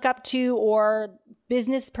year that we look up to, or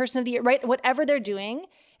business person of the year, right? Whatever they're doing,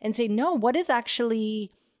 and say, no, what is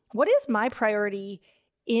my priority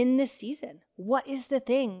in this season? What is the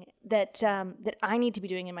thing that I need to be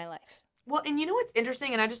doing in my life? Well, and you know what's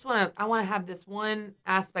interesting, and I want to have this one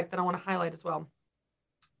aspect that I want to highlight as well.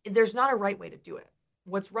 There's not a right way to do it.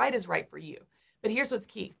 What's right is right for you. But here's what's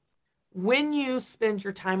key. When you spend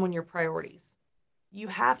your time on your priorities, you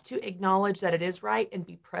have to acknowledge that it is right and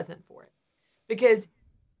be present for it. Because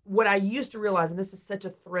what I used to realize, and this is such a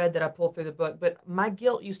thread that I pulled through the book, but my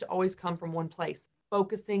guilt used to always come from one place,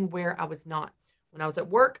 focusing where I was not. When I was at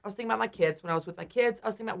work, I was thinking about my kids. When I was with my kids, I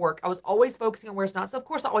was thinking about work. I was always focusing on where it's not. So of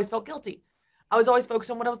course I always felt guilty. I was always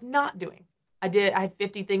focused on what I was not doing. I had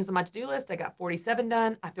 50 things on my to-do list. I got 47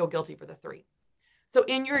 done. I feel guilty for the 3. So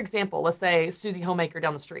in your example, let's say Susie Homemaker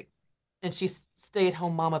down the street, and she's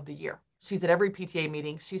stay-at-home mom of the year. She's at every PTA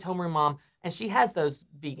meeting. She's homeroom mom, and she has those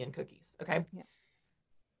vegan cookies. Okay. Yeah.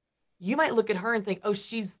 You might look at her and think, oh,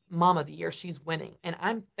 she's mom of the year. She's winning. And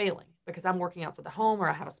I'm failing because I'm working outside the home, or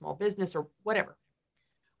I have a small business, or whatever.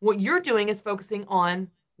 What you're doing is focusing on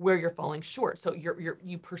where you're falling short. So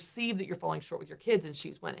you perceive that you're falling short with your kids, and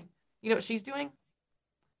she's winning. You know what she's doing?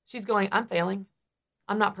 She's going, I'm failing.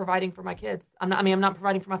 I'm not providing for my kids. I'm not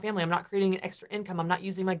providing for my family. I'm not creating an extra income. I'm not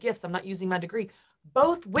using my gifts. I'm not using my degree.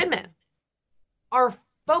 Both women are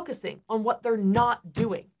focusing on what they're not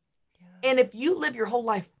doing. Yeah. And if you live your whole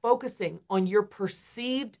life focusing on your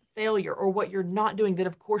perceived failure or what you're not doing, then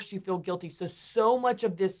of course you feel guilty. So much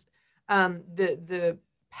of this, the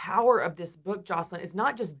power of this book, Jocelyn, is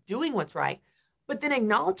not just doing what's right, but then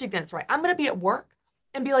acknowledging that it's right. I'm going to be at work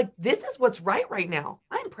and be like, this is what's right now.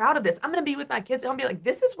 I'm proud of this. I'm going to be with my kids and I'll be like,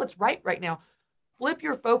 this is what's right now. Flip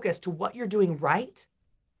your focus to what you're doing right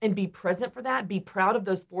and be present for that. Be proud of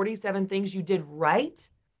those 47 things you did right,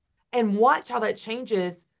 and watch how that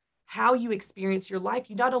changes how you experience your life.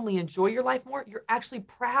 You not only enjoy your life more, you're actually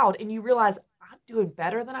proud, and you realize, I'm doing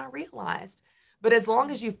better than I realized. But as long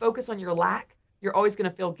as you focus on your lack, you're always going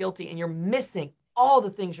to feel guilty, and you're missing all the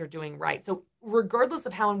things you're doing right. So regardless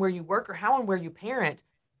of how and where you work or how and where you parent,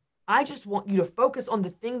 I just want you to focus on the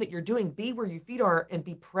thing that you're doing, be where your feet are, and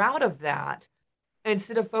be proud of that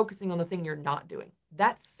instead of focusing on the thing you're not doing.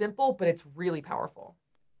 That's simple, but it's really powerful.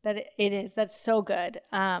 That it is. That's so good.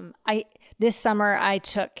 This summer I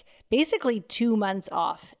took basically 2 months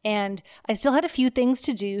off, and I still had a few things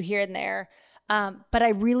to do here and there. But I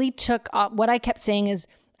really took off. What I kept saying is,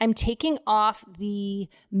 I'm taking off the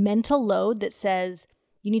mental load that says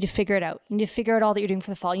you need to figure it out. You need to figure out all that you're doing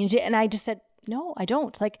for the fall. And I just said, no, I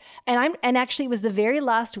don't. Like, and actually it was the very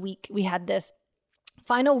last week we had this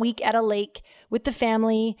final week at a lake with the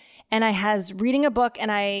family, and I was reading a book,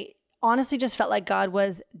 and I honestly just felt like God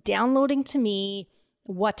was downloading to me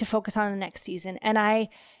what to focus on in the next season. And I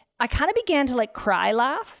kind of began to like cry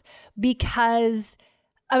laugh, because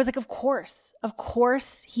I was like, of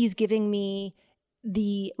course he's giving me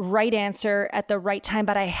the right answer at the right time,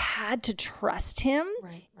 but I had to trust him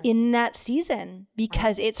in that season,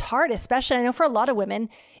 because it's hard, especially I know for a lot of women,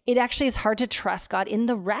 it actually is hard to trust God in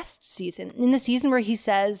the rest season, in the season where he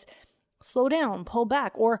says, slow down, pull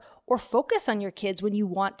back, or focus on your kids when you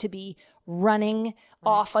want to be running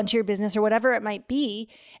off onto your business or whatever it might be.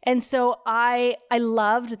 And so I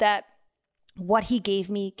loved that what he gave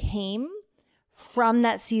me came from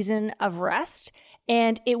that season of rest.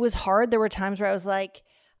 And it was hard. There were times where I was like,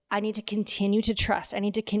 I need to continue to trust. I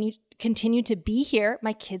need to continue to be here.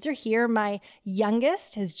 My kids are here. My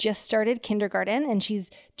youngest has just started kindergarten and she's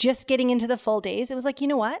just getting into the full days. It was like, you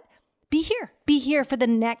know what? Be here. Be here for the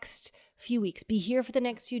next few weeks. Be here for the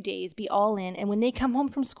next few days. Be all in. And when they come home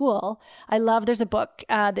from school, there's a book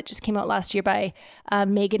that just came out last year by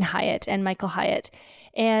Megan Hyatt and Michael Hyatt.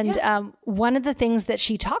 And one of the things that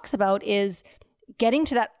she talks about is getting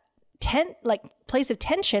to that place of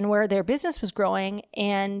tension where their business was growing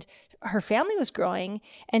and her family was growing.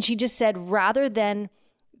 And she just said, rather than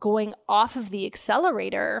going off of the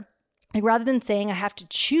accelerator, like rather than saying I have to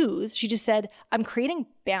choose, she just said, I'm creating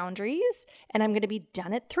boundaries and I'm going to be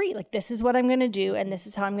done at 3. Like, this is what I'm going to do. And this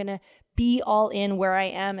is how I'm going to be all in where I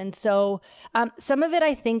am. And so some of it,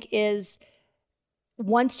 I think, is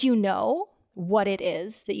once you know what it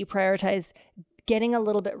is that you prioritize, getting a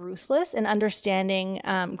little bit ruthless and understanding.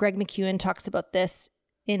 Greg McKeown talks about this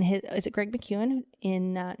in is it Greg McKeown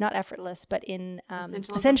in not Effortless, but in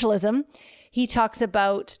Essentialism. He talks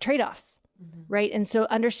about trade-offs, right? And so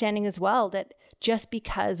understanding as well that just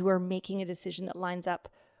because we're making a decision that lines up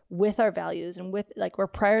with our values and with like we're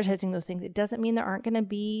prioritizing those things, it doesn't mean there aren't going to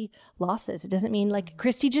be losses. It doesn't mean, like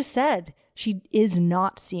Christy just said, she is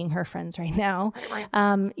not seeing her friends right now.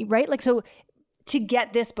 Right? Like, so to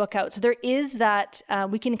get this book out. So there is that,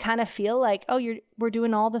 we can kind of feel like, oh, we're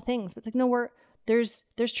doing all the things, but it's like, no, there's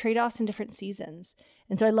trade-offs in different seasons.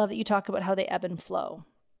 And so I love that you talk about how they ebb and flow.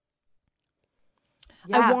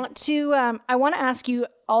 Yeah. I want to ask you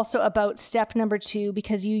also about step number 2,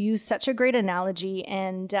 because you use such a great analogy,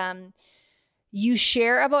 and you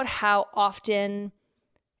share about how often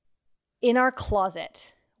in our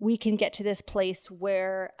closet we can get to this place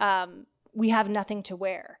where we have nothing to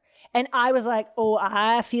wear. And I was like, oh,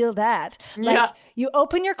 I feel that. Like, you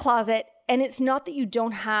open your closet and it's not that you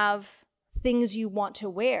don't have things you want to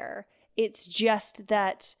wear. It's just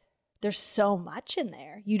that there's so much in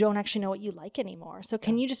there. You don't actually know what you like anymore. So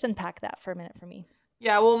can you just unpack that for a minute for me?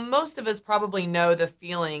 Yeah, well, most of us probably know the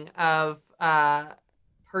feeling of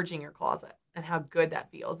purging your closet and how good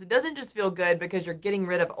that feels. It doesn't just feel good because you're getting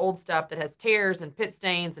rid of old stuff that has tears and pit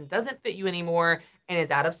stains and doesn't fit you anymore and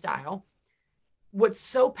is out of style. What's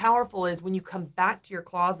so powerful is when you come back to your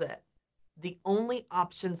closet, the only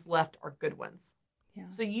options left are good ones. Yeah.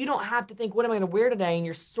 So you don't have to think, what am I going to wear today? And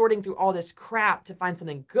you're sorting through all this crap to find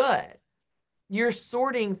something good. You're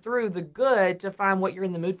sorting through the good to find what you're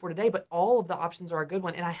in the mood for today, but all of the options are a good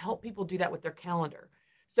one. And I help people do that with their calendar.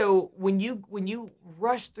 So when you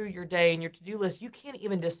rush through your day and your to-do list, you can't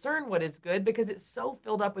even discern what is good because it's so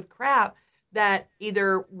filled up with crap that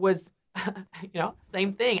either was,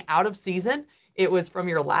 same thing, out of season. It was from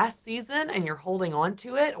your last season and you're holding on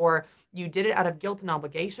to it, or you did it out of guilt and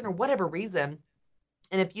obligation or whatever reason.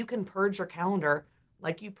 And if you can purge your calendar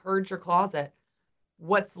like you purge your closet,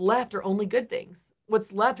 what's left are only good things.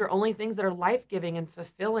 What's left are only things that are life-giving and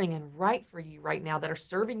fulfilling and right for you right now, that are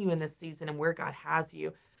serving you in this season and where God has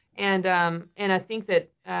you. And I think that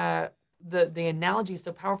the analogy is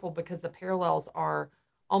so powerful because the parallels are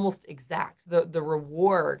almost exact. The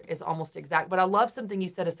reward is almost exact. But I love something you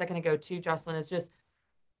said a second ago too, Jocelyn, is just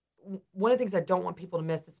one of the things I don't want people to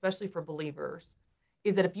miss, especially for believers,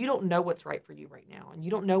 is that if you don't know what's right for you right now, and you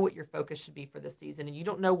don't know what your focus should be for this season, and you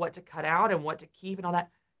don't know what to cut out and what to keep and all that,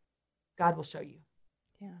 God will show you.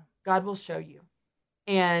 Yeah. God will show you.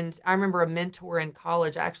 And I remember a mentor in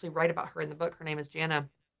college, I actually write about her in the book. Her name is Jana.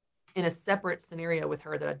 In a separate scenario with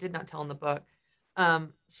her that I did not tell in the book,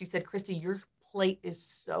 she said, Christy, your plate is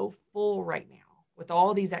so full right now with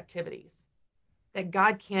all these activities that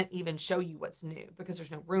God can't even show you what's new because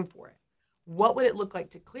there's no room for it. What would it look like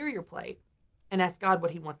to clear your plate and ask God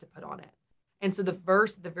what he wants to put on it? And so the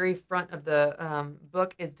verse at the very front of the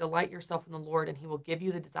book is, delight yourself in the Lord and he will give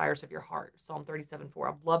you the desires of your heart. Psalm 37:4.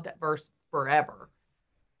 I've loved that verse forever,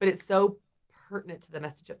 but it's so pertinent to the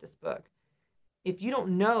message of this book. if you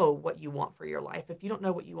don't know what you want for your life, if you don't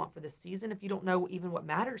know what you want for this season, if you don't know even what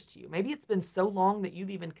matters to you, maybe it's been so long that you've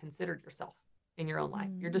even considered yourself in your own life.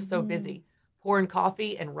 You're just so busy pouring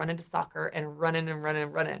coffee and running to soccer and running and running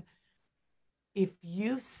and running. If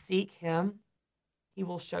you seek him, he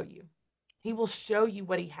will show you. He will show you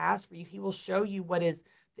what he has for you. He will show you what is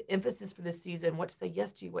the emphasis for this season, what to say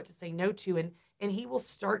yes to, what to say no to. And he will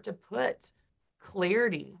start to put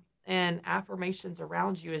clarity and affirmations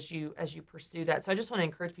around you as you pursue that. So I just want to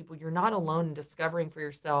encourage people, you're not alone in discovering for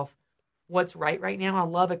yourself what's right now. I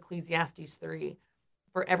love Ecclesiastes 3.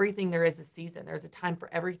 For everything there is a season. There's a time for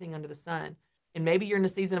everything under the sun. And maybe you're in a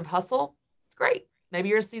season of hustle. It's great. Maybe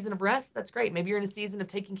you're in a season of rest. That's great. Maybe you're in a season of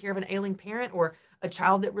taking care of an ailing parent or a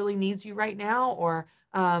child that really needs you right now, or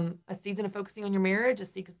a season of focusing on your marriage, a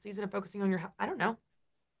season of focusing on your, I don't know.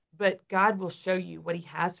 But God will show you what he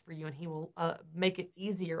has for you, and he will make it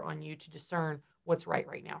easier on you to discern what's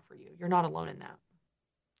right now for you. You're not alone in that.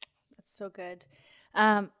 That's so good.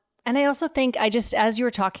 And I also think as you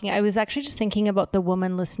were talking, I was actually just thinking about the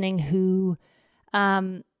woman listening who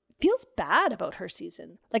feels bad about her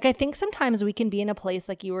season. Like, I think sometimes we can be in a place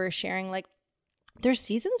like you were sharing, like there's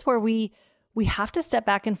seasons where we have to step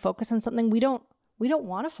back and focus on something we don't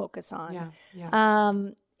want to focus on. Yeah.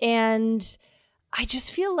 And I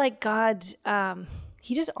just feel like God,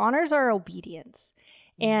 he just honors our obedience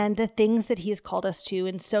and the things that he has called us to.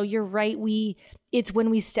 And so you're right. It's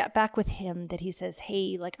when we step back with him that he says,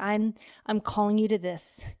 hey, like I'm calling you to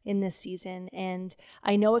this in this season. And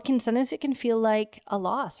I know sometimes it can feel like a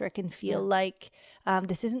loss, or it can feel like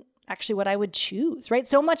this isn't actually what I would choose, right?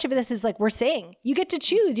 So much of this is like, we're saying you get to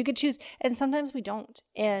choose. And sometimes we don't.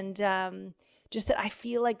 And just that I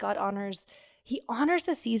feel like God honors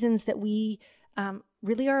the seasons that we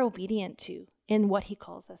really are obedient to in what he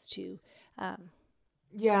calls us to.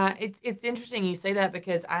 Yeah, it's interesting you say that,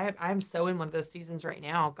 because I'm so in one of those seasons right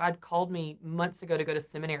now. God called me months ago to go to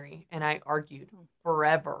seminary, and I argued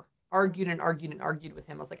forever, argued with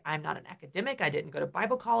him. I was like, I'm not an academic. I didn't go to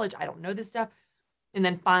Bible college. I don't know this stuff. And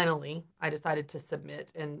then finally, I decided to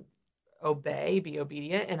submit and obey, be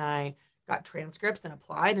obedient, and I got transcripts and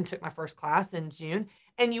applied and took my first class in June.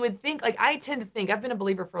 And you would think, like, I tend to think, I've been a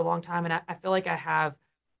believer for a long time, and I feel like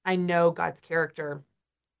I know God's character.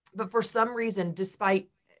 But for some reason, despite,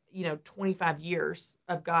 25 years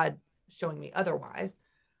of God showing me otherwise,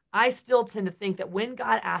 I still tend to think that when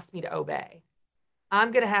God asks me to obey,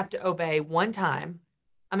 I'm going to have to obey one time.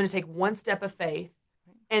 I'm going to take one step of faith,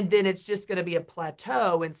 and then it's just going to be a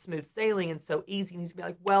plateau and smooth sailing and so easy. And he's going to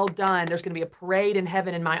be like, well done. There's going to be a parade in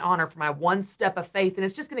heaven in my honor for my one step of faith. And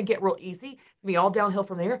it's just going to get real easy. It's going to be all downhill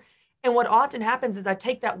from there. And what often happens is I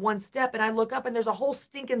take that one step and I look up and there's a whole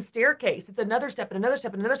stinking staircase. It's another step and another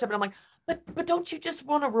step and another step. And I'm like, but don't you just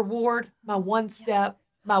want to reward my one step,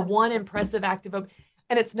 my one impressive act of obedience?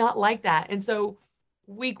 And it's not like that. And so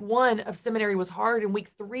week 1 of seminary was hard, and week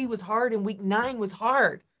 3 was hard, and week 9 was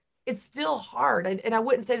hard. It's still hard. And I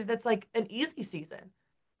wouldn't say that that's like an easy season,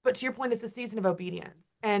 but to your point, it's a season of obedience,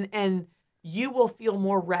 and you will feel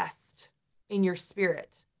more rest in your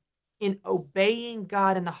spirit in obeying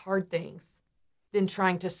God in the hard things than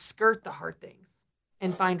trying to skirt the hard things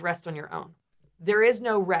and find rest on your own. There is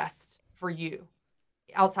no rest for you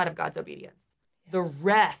outside of God's obedience. The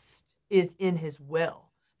rest is in his will.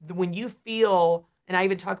 When you feel, and I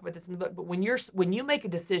even talk about this in the book, but when you make a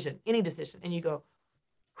decision, any decision, and you go,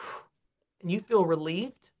 and you feel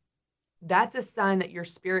relieved, that's a sign that your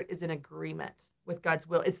spirit is in agreement with God's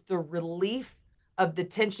will. It's the relief of the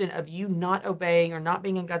tension of you not obeying or not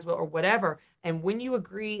being in God's will or whatever. And when you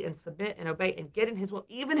agree and submit and obey and get in his will,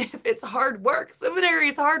 even if it's hard work, seminary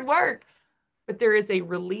is hard work, but there is a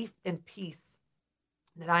relief and peace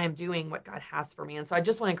that I am doing what God has for me. And so I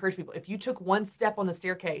just want to encourage people, if you took one step on the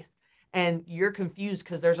staircase and you're confused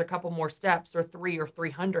because there's a couple more steps or 3 or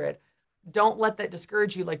 300, don't let that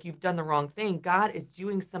discourage you like you've done the wrong thing. God is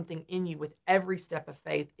doing something in you with every step of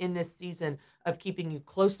faith in this season of keeping you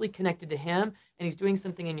closely connected to him, and he's doing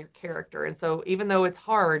something in your character. And so even though it's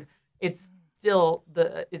hard, you're still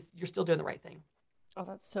doing the right thing. Oh,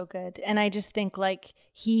 that's so good. And I just think like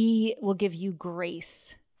he will give you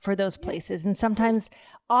grace for those places. And sometimes,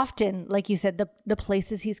 often, like you said, the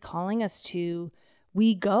places he's calling us to,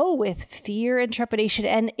 we go with fear and trepidation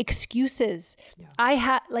and excuses.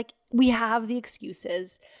 Yeah. We have the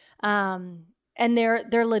excuses, and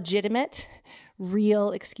they're legitimate,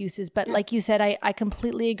 real excuses. But like you said, I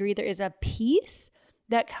completely agree. There is a peace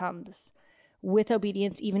that comes with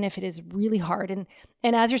obedience, even if it is really hard. And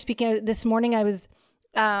as you're speaking this morning, I was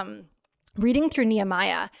reading through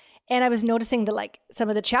Nehemiah, And I was noticing that like some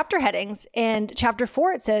of the chapter headings, and chapter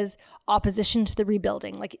 4, it says opposition to the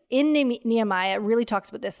rebuilding. Like in Nehemiah, it really talks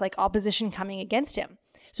about this, like opposition coming against him.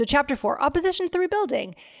 So chapter 4, opposition to the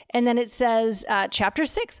rebuilding. And then it says chapter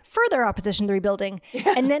 6, further opposition to the rebuilding.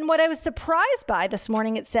 Yeah. And then what I was surprised by this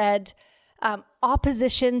morning, it said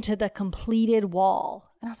opposition to the completed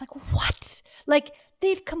wall. And I was like, what? Like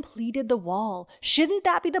they've completed the wall. Shouldn't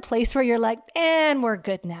that be the place where you're like, and we're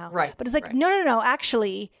good now? Right. But it's like, right. no.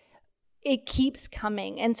 Actually, it keeps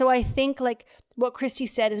coming. And so I think like what Christy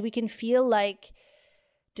said is we can feel like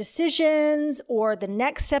decisions or the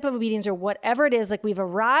next step of obedience or whatever it is, like we've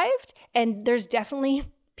arrived, and there's definitely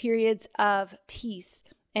periods of peace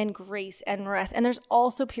and grace and rest. And there's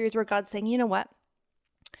also periods where God's saying, you know what?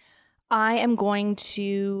 I'm going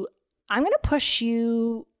to push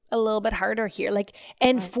you a little bit harder here, like,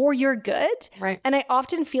 and right. for your good. Right. And I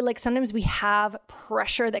often feel like sometimes we have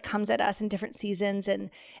pressure that comes at us in different seasons. And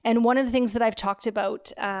one of the things that I've talked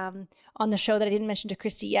about on the show that I didn't mention to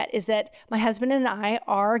Christy yet is that my husband and I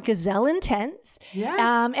are gazelle intense.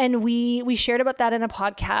 Yeah. And we shared about that in a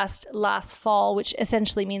podcast last fall, which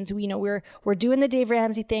essentially means we're doing the Dave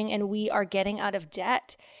Ramsey thing and we are getting out of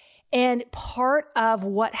debt. And part of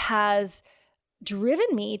what has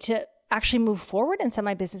driven me to actually move forward in some of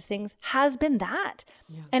my business things has been that.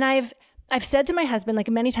 Yeah. And I've said to my husband, like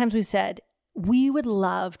many times we've said, we would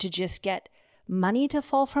love to just get money to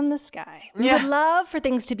fall from the sky. We would love for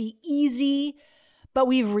things to be easy, but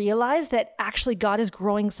we've realized that actually God is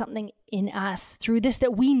growing something in us through this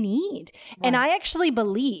that we need. Right. And I actually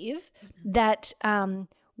believe that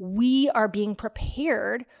we are being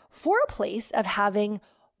prepared for a place of having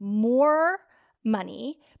more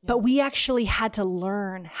money, but we actually had to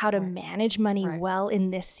learn how to manage money well in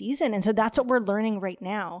this season. And so that's what we're learning right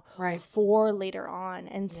now for later on.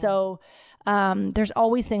 And so there's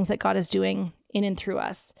always things that God is doing in and through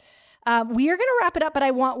us. We are going to wrap it up, but I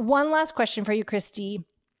want one last question for you, Christy.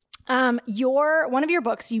 One of your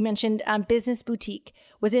books you mentioned, Business Boutique,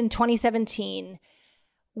 was in 2017.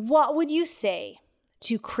 What would you say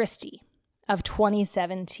to Christy of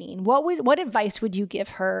 2017? What advice would you give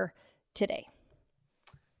her today?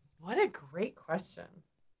 What a great question.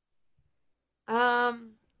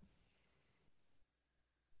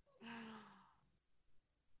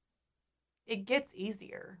 It gets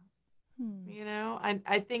easier. You know,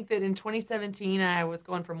 I think that in 2017, I was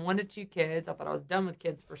going from 1 to 2 kids. I thought I was done with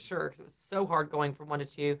kids for sure because it was so hard going from 1 to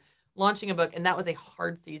 2, launching a book. And that was a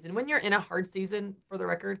hard season. When you're in a hard season, for the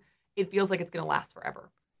record, it feels like it's going to last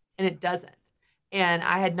forever. And it doesn't. And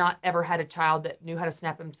I had not ever had a child that knew how to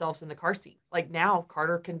snap themselves in the car seat. Like now,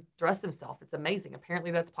 Carter can dress himself. It's amazing.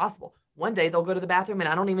 Apparently that's possible. One day they'll go to the bathroom and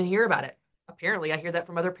I don't even hear about it. Apparently I hear that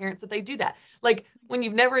from other parents that they do that. Like when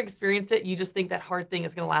you've never experienced it, you just think that hard thing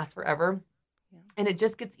is going to last forever. Yeah. And it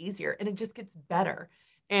just gets easier and it just gets better.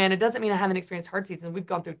 And it doesn't mean I haven't experienced hard seasons. We've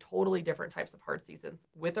gone through totally different types of hard seasons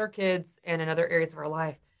with our kids and in other areas of our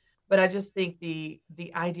life. But I just think the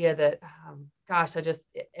idea that,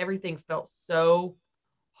 everything felt so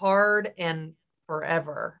hard and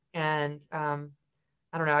forever. And I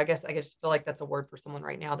don't know, I guess feel like that's a word for someone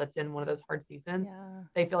right now that's in one of those hard seasons. Yeah.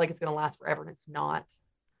 They feel like it's going to last forever and it's not.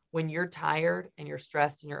 When you're tired and you're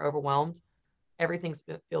stressed and you're overwhelmed, everything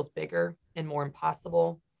feels bigger and more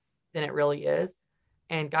impossible than it really is.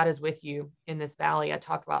 And God is with you in this valley. I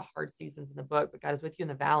talk about hard seasons in the book, but God is with you in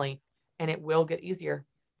the valley and it will get easier.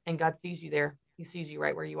 And God sees you there. He sees you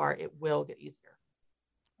right where you are. It will get easier.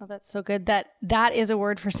 Oh, that's so good. That is a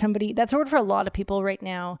word for somebody. That's a word for a lot of people right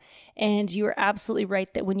now. And you are absolutely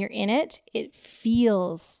right that when you're in it, it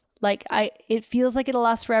feels like it'll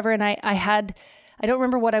last forever. And I don't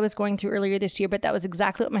remember what I was going through earlier this year, but that was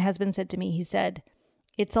exactly what my husband said to me. He said,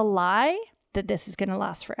 it's a lie that this is going to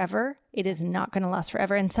last forever. It is not going to last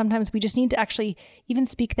forever. And sometimes we just need to actually even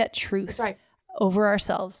speak that truth over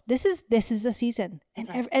ourselves. This is a season.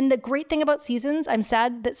 And the great thing about seasons, I'm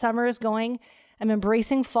sad that summer is going. I'm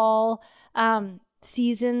embracing fall.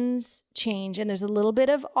 Seasons change and there's a little bit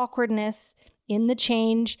of awkwardness in the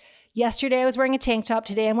change. Yesterday I was wearing a tank top.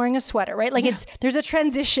 Today I'm wearing a sweater, right? Like there's a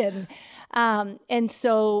transition. And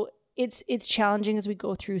so it's challenging as we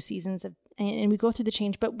go through seasons and we go through the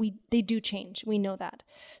change, but they do change. We know that.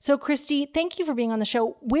 So Christy, thank you for being on the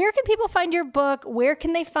show. Where can people find your book? Where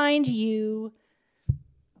can they find you?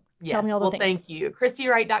 Yes. Tell me all the things. Thank you.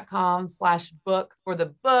 ChristyWright.com/book for the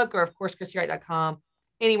book, or of course, ChristyWright.com,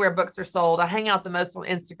 anywhere books are sold. I hang out the most on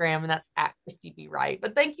Instagram and that's at Christy B. Wright.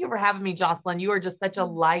 But thank you for having me, Jocelyn. You are just such a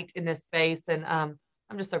light in this space. And I'm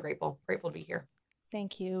just so grateful to be here.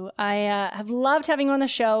 Thank you. I have loved having you on the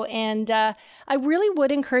show. And I really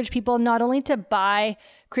would encourage people not only to buy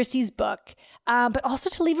Christy's book, but also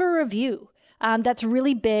to leave a review. That's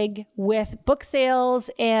really big with book sales.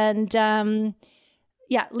 And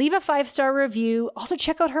leave a 5-star review. Also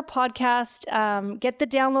check out her podcast. Get the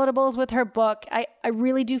downloadables with her book. I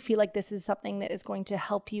really do feel like this is something that is going to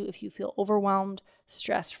help you if you feel overwhelmed,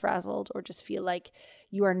 stressed, frazzled, or just feel like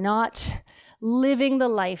you are not living the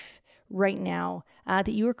life right now that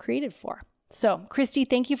you were created for. So, Christy,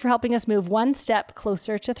 thank you for helping us move one step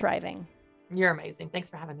closer to thriving. You're amazing. Thanks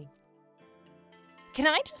for having me. Can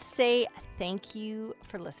I just say thank you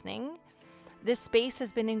for listening? This space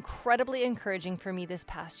has been incredibly encouraging for me this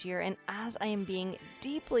past year, and as I am being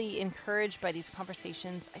deeply encouraged by these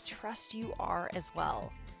conversations, I trust you are as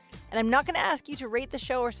well. And I'm not going to ask you to rate the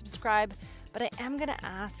show or subscribe, but I am going to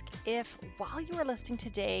ask if, while you were listening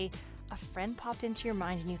today, a friend popped into your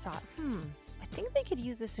mind and you thought, I think they could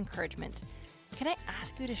use this encouragement. Can I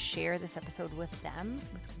ask you to share this episode with them,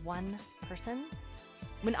 with one person?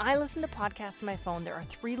 When I listen to podcasts on my phone, there are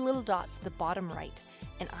 3 little dots at the bottom right,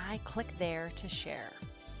 and I click there to share.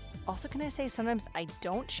 Also, can I say sometimes I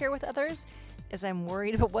don't share with others as I'm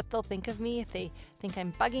worried about what they'll think of me if they think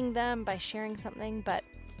I'm bugging them by sharing something. But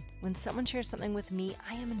when someone shares something with me,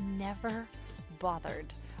 I am never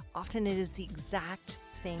bothered. Often it is the exact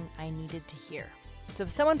thing I needed to hear. So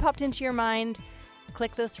if someone popped into your mind,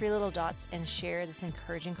 click those 3 little dots and share this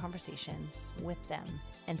encouraging conversation with them.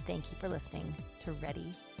 And thank you for listening to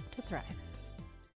Ready to Thrive.